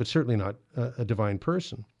healer, but certainly not a divine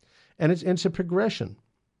person. And it's a progression.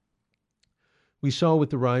 We saw with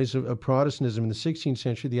the rise of Protestantism in the 16th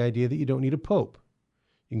century the idea that you don't need a pope.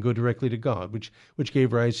 You can go directly to God, which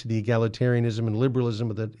gave rise to the egalitarianism and liberalism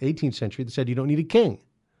of the 18th century that said you don't need a king,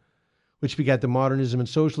 which begat the modernism and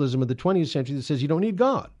socialism of the 20th century that says you don't need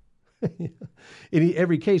God. In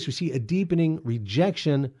every case, we see a deepening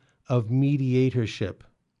rejection of mediatorship.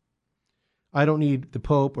 I don't need the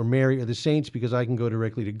Pope or Mary or the saints because I can go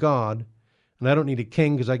directly to God. And I don't need a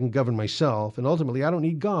king because I can govern myself. And ultimately, I don't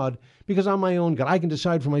need God because I'm my own God. I can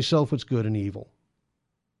decide for myself what's good and evil.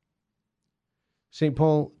 St.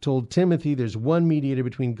 Paul told Timothy there's one mediator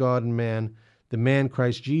between God and man, the man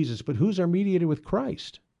Christ Jesus. But who's our mediator with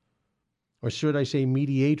Christ? Or should I say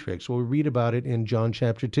mediatrix? Well, we read about it in John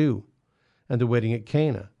chapter 2 and the wedding at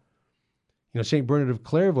Cana. St. Bernard of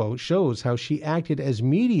Clairvaux shows how she acted as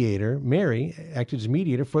mediator, Mary acted as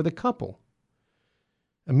mediator for the couple.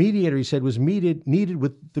 A mediator, he said, was needed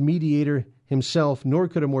with the mediator himself, nor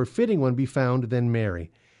could a more fitting one be found than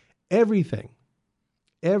Mary. Everything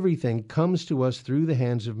comes to us through the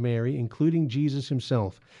hands of Mary, including Jesus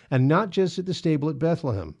himself, and not just at the stable at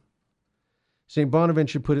Bethlehem. St.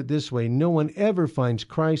 Bonaventure put it this way: no one ever finds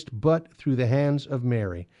Christ but through the hands of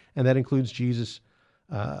Mary, and that includes Jesus.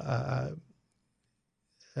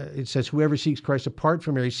 It says, whoever seeks Christ apart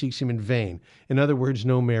from Mary seeks him in vain. In other words,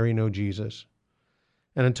 no Mary, no Jesus.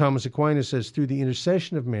 And then Thomas Aquinas says, through the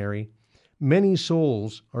intercession of Mary, many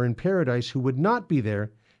souls are in paradise who would not be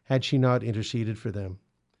there had she not interceded for them.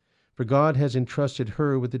 For God has entrusted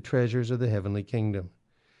her with the treasures of the heavenly kingdom.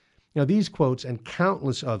 Now, these quotes and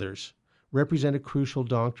countless others represent a crucial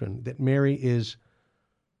doctrine that Mary is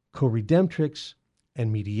co-redemptrix and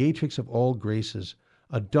mediatrix of all graces,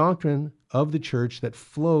 a doctrine of the church that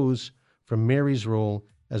flows from Mary's role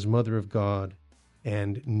as Mother of God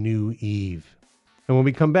and New Eve. And when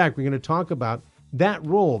we come back, we're going to talk about that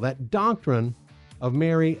role, that doctrine of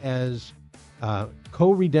Mary as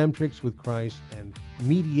co-redemptrix with Christ and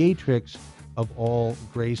mediatrix of all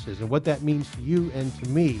graces, and what that means to you and to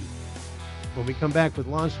me when we come back with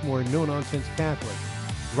lots more No Nonsense Catholic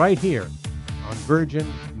right here on Virgin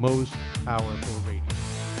Most Powerful Radio.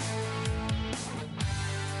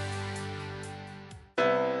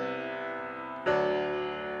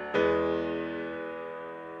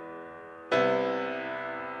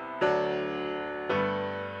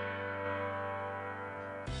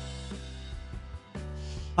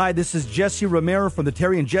 Hi, this is Jesse Romero from the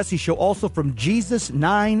Terry and Jesse Show, also from Jesus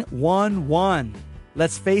 911.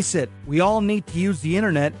 Let's face it, we all need to use the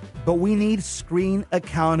internet, but we need screen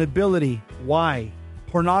accountability. Why?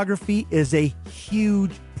 Pornography is a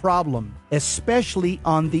huge problem, especially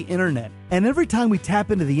on the internet. And every time we tap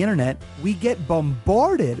into the internet, we get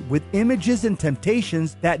bombarded with images and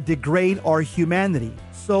temptations that degrade our humanity.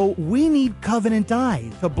 So we need Covenant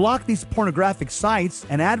Eyes to block these pornographic sites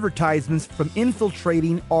and advertisements from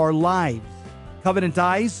infiltrating our lives. Covenant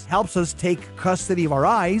Eyes helps us take custody of our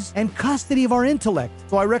eyes and custody of our intellect.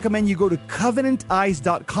 So I recommend you go to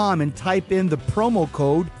CovenantEyes.com and type in the promo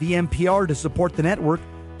code VMPR to support the network.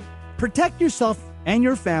 Protect yourself and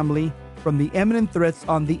your family from the imminent threats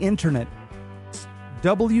on the internet.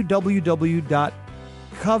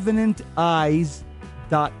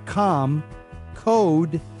 www.covenanteyes.com,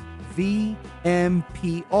 code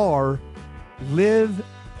VMPR. Live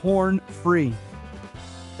porn free.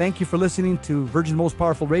 Thank you for listening to Virgin Most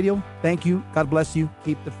Powerful Radio. Thank you. God bless you.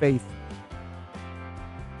 Keep the faith.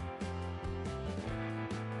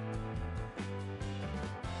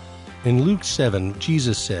 In Luke 7,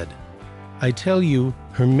 Jesus said, I tell you,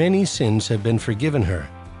 her many sins have been forgiven her,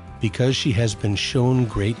 because she has been shown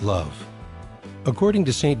great love. According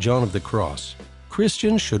to St. John of the Cross,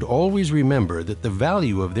 Christians should always remember that the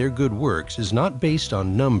value of their good works is not based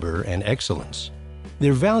on number and excellence.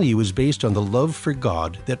 Their value is based on the love for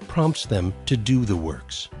God that prompts them to do the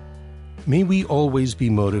works. May we always be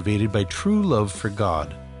motivated by true love for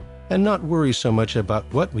God and not worry so much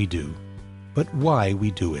about what we do, but why we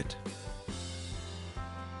do it.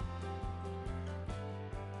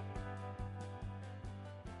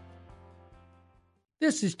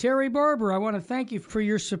 This is Terry Barber. I want to thank you for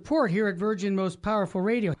your support here at Virgin Most Powerful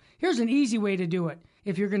Radio. Here's an easy way to do it.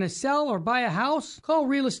 If you're going to sell or buy a house, call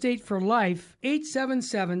Real Estate for Life,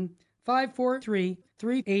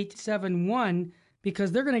 877-543-3871,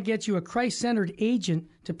 because they're going to get you a Christ-centered agent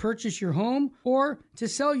to purchase your home or to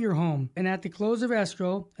sell your home. And at the close of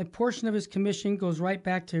escrow, a portion of his commission goes right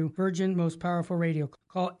back to Virgin Most Powerful Radio.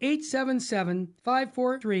 Call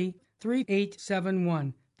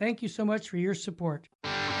 877-543-3871. Thank you so much for your support.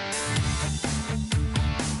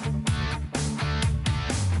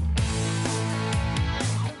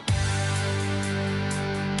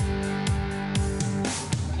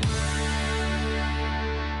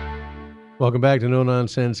 Welcome back to No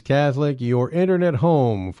Nonsense Catholic, your internet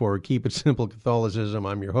home for Keep It Simple Catholicism.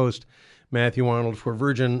 I'm your host, Matthew Arnold, for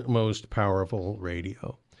Virgin Most Powerful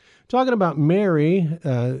Radio. Talking about Mary,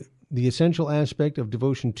 the essential aspect of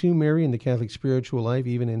devotion to Mary in the Catholic spiritual life,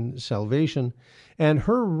 even in salvation, and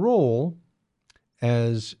her role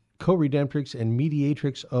as co-redemptrix and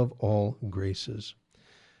mediatrix of all graces.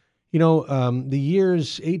 You know, the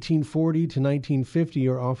years 1840 to 1950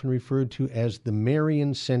 are often referred to as the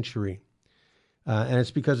Marian century. And it's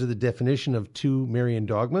because of the definition of two Marian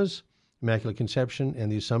dogmas, Immaculate Conception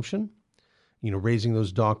and the Assumption, raising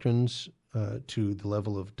those doctrines to the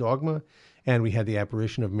level of dogma. And we had the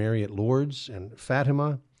apparition of Mary at Lourdes and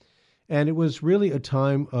Fatima. And it was really a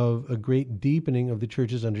time of a great deepening of the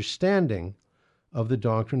Church's understanding of the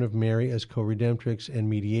doctrine of Mary as co-redemptrix and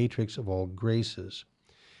mediatrix of all graces.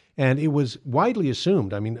 And it was widely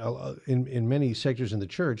assumed, in many sectors in the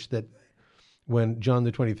Church, that when John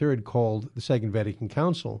the 23rd called the Second Vatican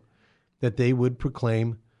Council, that they would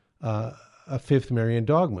proclaim a fifth Marian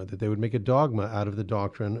dogma, that they would make a dogma out of the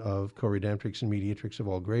doctrine of co-redemptrix and mediatrix of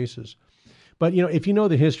all graces. But, if you know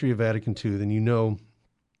the history of Vatican II, then you know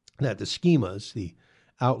that the schemas, the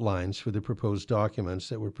outlines for the proposed documents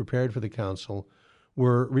that were prepared for the council,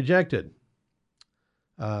 were rejected.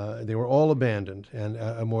 They were all abandoned, and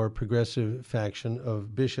a more progressive faction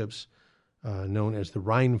of bishops, known as the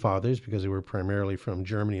Rhine Fathers, because they were primarily from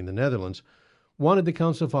Germany and the Netherlands, wanted the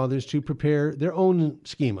Council Fathers to prepare their own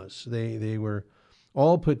schemas. They were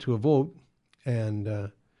all put to a vote and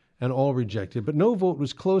all rejected, but no vote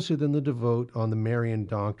was closer than the vote on the Marian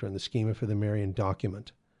doctrine, the schema for the Marian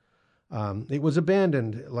document. It was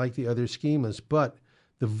abandoned like the other schemas, but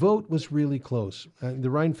the vote was really close. The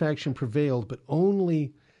Rhine faction prevailed, but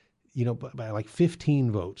only, by like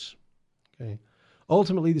 15 votes. Okay.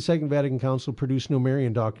 Ultimately, the Second Vatican Council produced no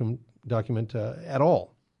Marian document at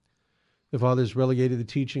all. The Fathers relegated the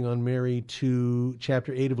teaching on Mary to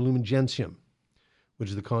Chapter 8 of Lumen Gentium, which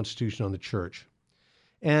is the Constitution on the Church.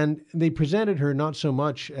 And they presented her not so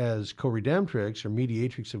much as co-redemptrix or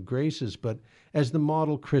mediatrix of graces, but as the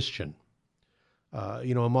model Christian. A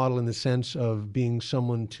model in the sense of being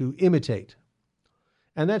someone to imitate.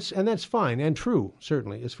 And that's fine and true,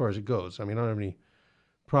 certainly, as far as it goes. I don't have any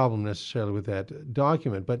problem necessarily with that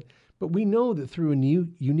document, but we know that through a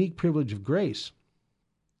unique privilege of grace,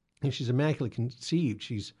 and she's immaculately conceived,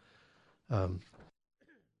 she's,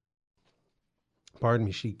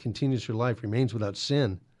 she continues her life, remains without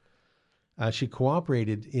sin. She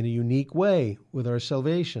cooperated in a unique way with our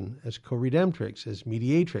salvation as co-redemptrix, as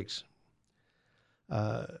mediatrix.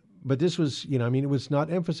 But this was, it was not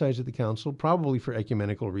emphasized at the council, probably for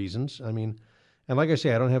ecumenical reasons. And like I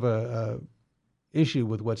say, I don't have a issue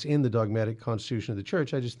with what's in the dogmatic constitution of the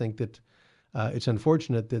Church. I just think that it's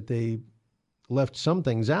unfortunate that they left some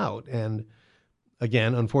things out. And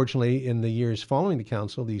again, unfortunately, in the years following the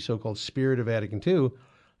council, the so-called Spirit of Vatican II,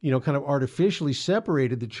 kind of artificially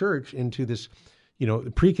separated the Church into this,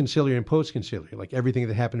 pre-conciliar and post-conciliar, like everything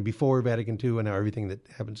that happened before Vatican II and now everything that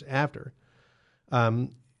happens after.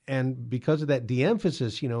 And because of that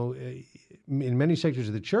de-emphasis, in many sectors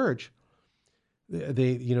of the Church,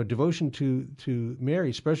 devotion to Mary,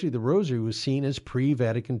 especially the Rosary, was seen as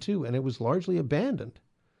pre-Vatican II, and it was largely abandoned.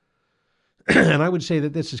 And I would say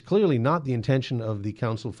that this is clearly not the intention of the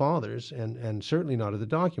Council Fathers, and certainly not of the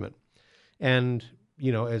document. And,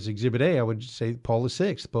 as Exhibit A, I would say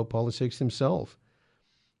Pope Paul VI himself,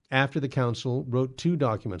 after the Council, wrote two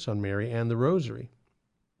documents on Mary and the Rosary.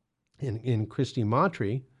 In Christi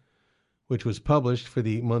Matri, which was published for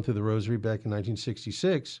the Month of the Rosary back in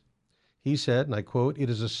 1966, he said, and I quote,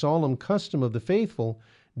 "It is a solemn custom of the faithful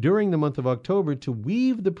during the month of October to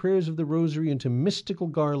weave the prayers of the Rosary into mystical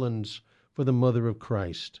garlands for the Mother of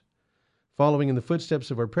Christ. Following in the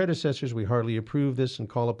footsteps of our predecessors, we heartily approve this and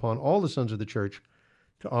call upon all the sons of the Church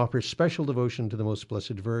to offer special devotion to the Most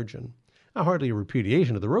Blessed Virgin." Now, hardly a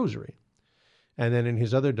repudiation of the Rosary. And then in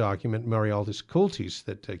his other document, Marialtis Cultis,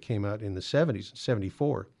 that came out in the 70s,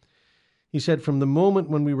 74, he said, "From the moment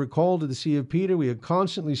when we were called to the See of Peter, we have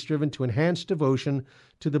constantly striven to enhance devotion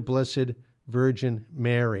to the Blessed Virgin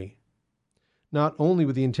Mary, not only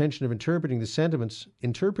with the intention of interpreting the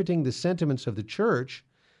sentiments of the Church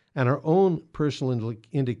and our own personal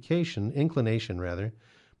inclination,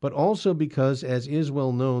 but also because, as is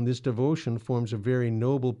well known, this devotion forms a very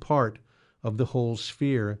noble part of the whole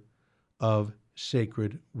sphere of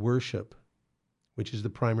sacred worship, which is the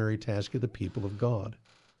primary task of the people of God.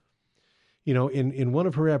 You know, in one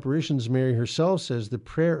of her apparitions, Mary herself says, the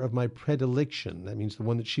prayer of my predilection, that means the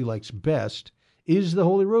one that she likes best, is the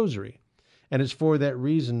Holy Rosary. And it's for that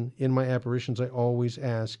reason, in my apparitions, I always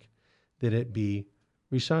ask that it be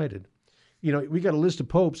recited. You know, we got a list of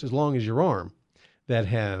popes as long as your arm that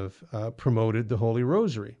have promoted the Holy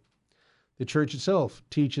Rosary. The Church itself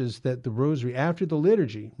teaches that the Rosary, after the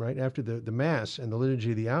liturgy, right, after the Mass and the Liturgy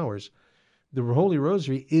of the Hours, the Holy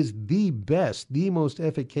Rosary is the best, the most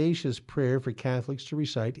efficacious prayer for Catholics to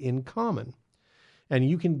recite in common. And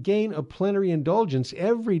you can gain a plenary indulgence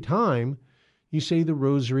every time you say the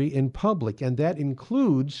Rosary in public, and that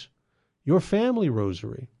includes your family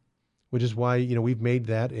Rosary, which is why, you know, we've made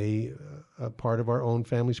that a part of our own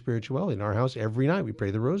family spirituality. In our house, every night we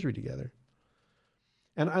pray the Rosary together.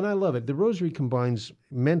 And I love it. The Rosary combines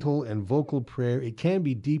mental and vocal prayer. It can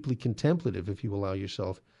be deeply contemplative if you allow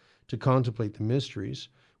yourself to contemplate the mysteries,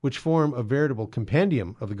 which form a veritable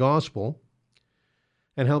compendium of the gospel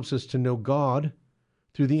and helps us to know God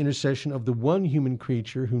through the intercession of the one human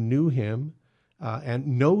creature who knew him and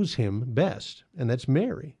knows him best, and that's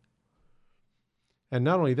Mary. And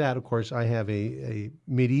not only that, of course, I have a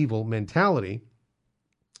medieval mentality,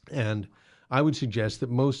 and I would suggest that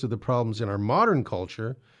most of the problems in our modern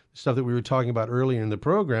culture, stuff that we were talking about earlier in the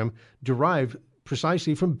program, derive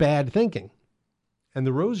precisely from bad thinking. And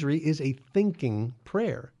the Rosary is a thinking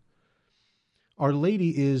prayer. Our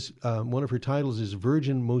Lady is, one of her titles is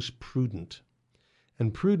Virgin Most Prudent.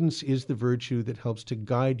 And prudence is the virtue that helps to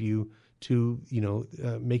guide you to,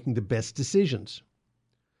 making the best decisions.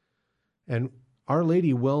 And Our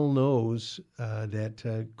Lady well knows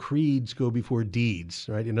that creeds go before deeds,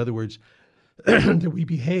 right? In other words, that we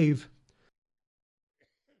behave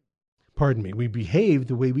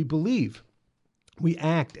the way we believe. We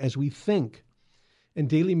act as we think. And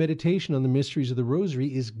daily meditation on the mysteries of the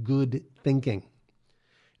Rosary is good thinking.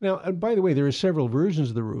 Now, and by the way, there are several versions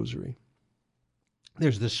of the Rosary.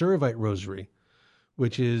 There's the Servite Rosary,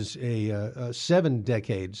 which is a 7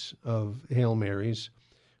 decades of Hail Marys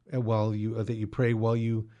that you pray while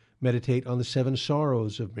you meditate on the 7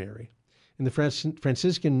 sorrows of Mary. In the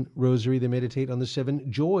Franciscan Rosary, they meditate on the 7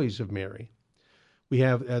 joys of Mary. We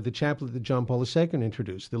have the chaplet that John Paul II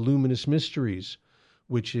introduced, the Luminous Mysteries,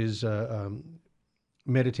 which is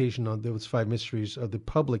meditation on those 5 mysteries of the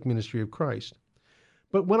public ministry of Christ.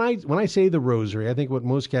 But when I say the Rosary, I think what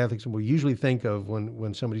most Catholics will usually think of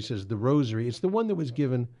when somebody says the Rosary, it's the one that was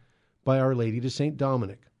given by Our Lady to St.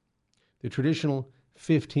 Dominic. The traditional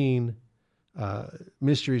 15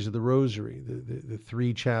 mysteries of the Rosary, the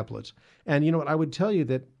 3 chaplets. And you know what, I would tell you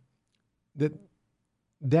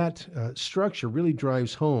that structure really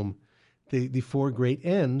drives home the 4 great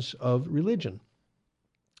ends of religion.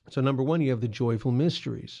 So number 1, you have the joyful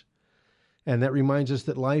mysteries. And that reminds us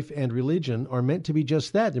that life and religion are meant to be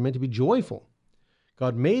just that. They're meant to be joyful.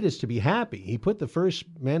 God made us to be happy. He put the first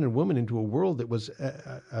man and woman into a world that was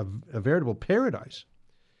a veritable paradise.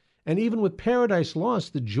 And even with paradise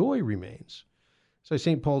lost, the joy remains. So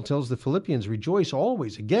St. Paul tells the Philippians, rejoice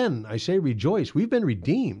always. Again, I say rejoice. We've been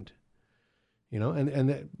redeemed.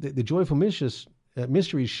 And the joyful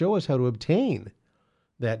mysteries show us how to obtain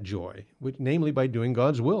that joy, namely by doing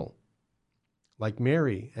God's will. Like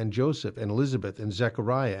Mary and Joseph and Elizabeth and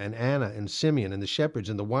Zechariah and Anna and Simeon and the shepherds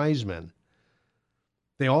and the wise men.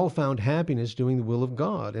 They all found happiness doing the will of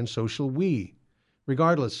God, and so shall we,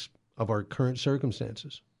 regardless of our current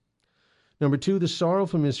circumstances. Number 2, the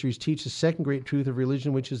sorrowful mysteries teach the second great truth of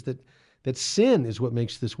religion, which is that sin is what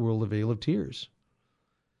makes this world a vale of tears.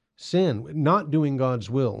 Sin, not doing God's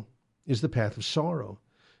will, is the path of sorrow.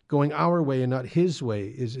 Going our way and not his way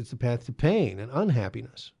it's the path to pain and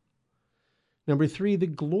unhappiness. Number 3, the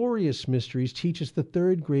glorious mysteries teach us the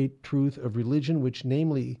third great truth of religion, which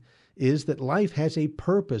namely is that life has a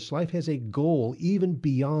purpose, life has a goal, even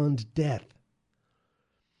beyond death.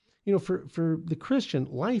 For the Christian,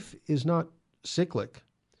 life is not cyclic.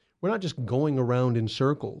 We're not just going around in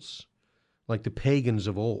circles like the pagans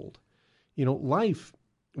of old. Life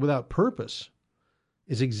without purpose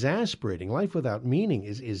is exasperating. Life without meaning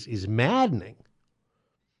is maddening.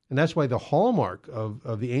 And that's why the hallmark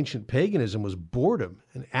of the ancient paganism was boredom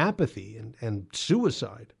and apathy and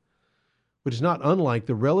suicide, which is not unlike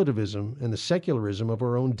the relativism and the secularism of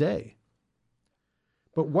our own day.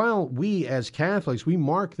 But while we as Catholics, we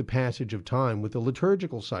mark the passage of time with the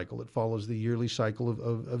liturgical cycle that follows the yearly cycle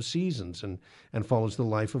of seasons and follows the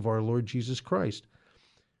life of our Lord Jesus Christ.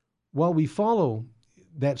 While we follow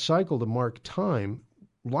that cycle to mark time,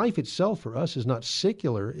 life itself for us is not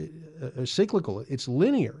cyclical, it's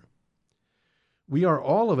linear. We are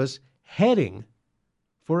all of us heading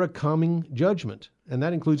for a coming judgment, and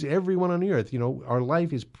that includes everyone on the earth. Our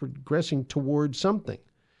life is progressing towards something.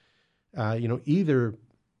 Either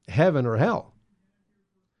heaven or hell.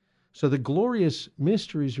 So the glorious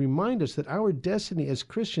mysteries remind us that our destiny as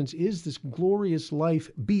Christians is this glorious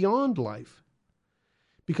life beyond life.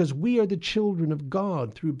 Because we are the children of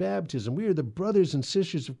God through baptism. We are the brothers and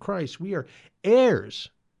sisters of Christ. We are heirs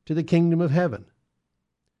to the kingdom of heaven.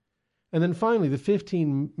 And then finally, the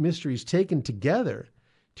 15 mysteries taken together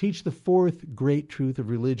teach the fourth great truth of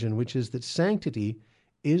religion, which is that sanctity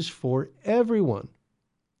is for everyone.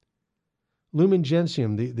 Lumen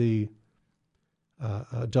Gentium, the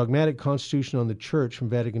dogmatic constitution on the Church from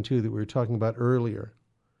Vatican II that we were talking about earlier,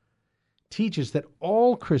 teaches that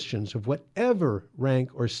all Christians of whatever rank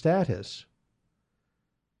or status,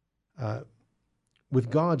 with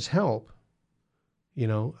God's help,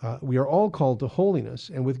 we are all called to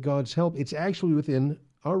holiness, and with God's help, it's actually within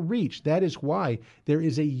our reach. That is why there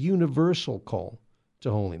is a universal call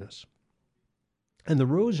to holiness. And the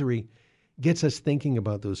Rosary gets us thinking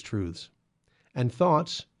about those truths. And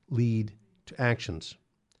thoughts lead to actions.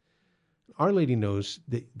 Our Lady knows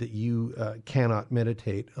that you cannot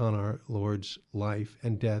meditate on our Lord's life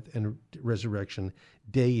and death and resurrection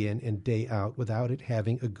day in and day out without it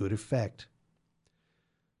having a good effect.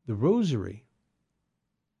 The Rosary,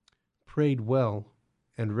 prayed well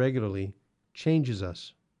and regularly, changes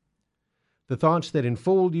us. The thoughts that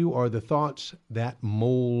enfold you are the thoughts that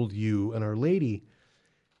mold you. And Our Lady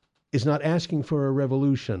is not asking for a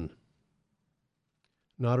revolution.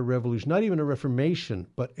 Not a revolution, not even a reformation,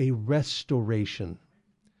 but a restoration.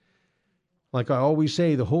 Like I always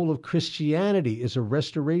say, the whole of Christianity is a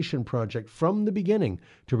restoration project from the beginning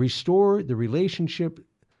to restore the relationship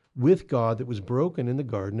with God that was broken in the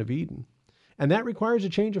Garden of Eden. And that requires a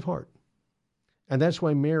change of heart. And that's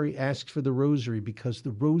why Mary asks for the Rosary, because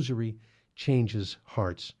the Rosary changes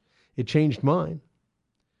hearts. It changed mine.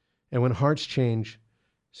 And when hearts change,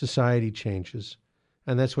 society changes.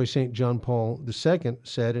 And that's why St. John Paul II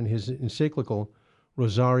said in his encyclical,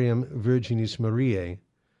 Rosarium Virginis Mariae,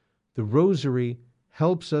 the Rosary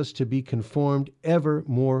helps us to be conformed ever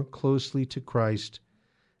more closely to Christ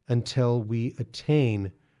until we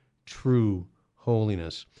attain true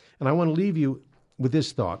holiness. And I want to leave you with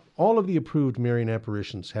this thought. All of the approved Marian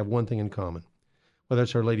apparitions have one thing in common. Whether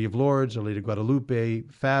it's Our Lady of Lourdes, Our Lady of Guadalupe,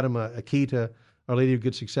 Fatima, Akita, Our Lady of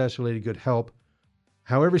Good Success, Our Lady of Good Help,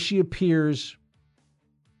 however she appears,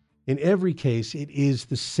 in every case, it is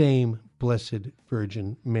the same Blessed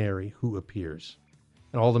Virgin Mary who appears.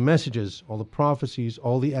 And all the messages, all the prophecies,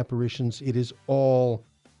 all the apparitions, it is all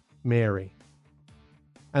Mary.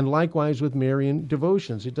 And likewise with Marian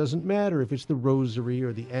devotions. It doesn't matter if it's the Rosary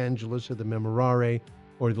or the Angelus or the Memorare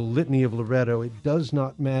or the Litany of Loretto. It does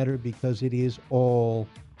not matter because it is all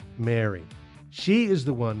Mary. She is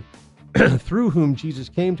the one through whom Jesus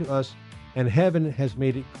came to us, and heaven has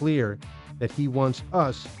made it clear that he wants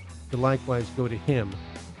us to likewise go to him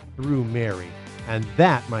through Mary. And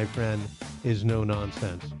that, my friend, is no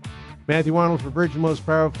nonsense. Matthew Arnold for Virgin Most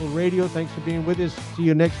Powerful Radio. Thanks for being with us. See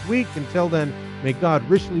you next week. Until then, may God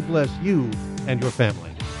richly bless you and your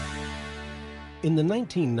family. In the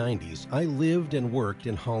 1990s, I lived and worked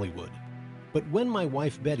in Hollywood. But when my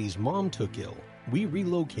wife Betty's mom took ill, we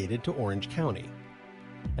relocated to Orange County.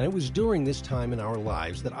 And it was during this time in our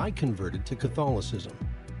lives that I converted to Catholicism.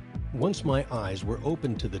 Once my eyes were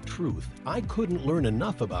opened to the truth, I couldn't learn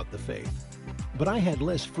enough about the faith. But I had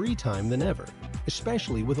less free time than ever,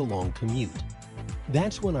 especially with a long commute.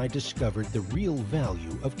 That's when I discovered the real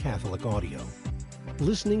value of Catholic audio.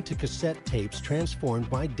 Listening to cassette tapes transformed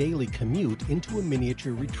my daily commute into a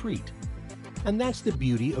miniature retreat. And that's the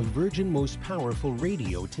beauty of Virgin Most Powerful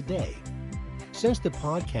Radio today. Since the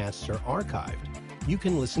podcasts are archived, you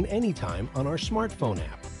can listen anytime on our smartphone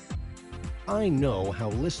app. I know how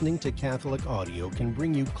listening to Catholic audio can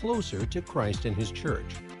bring you closer to Christ and His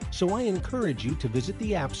Church. So I encourage you to visit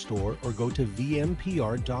the App Store or go to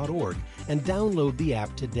vmpr.org and download the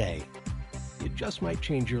app today. It just might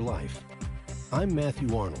change your life. I'm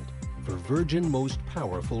Matthew Arnold for Virgin Most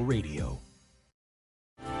Powerful Radio.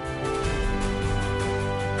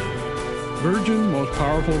 Virgin Most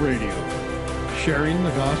Powerful Radio, sharing the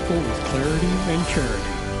gospel with clarity and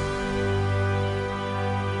charity.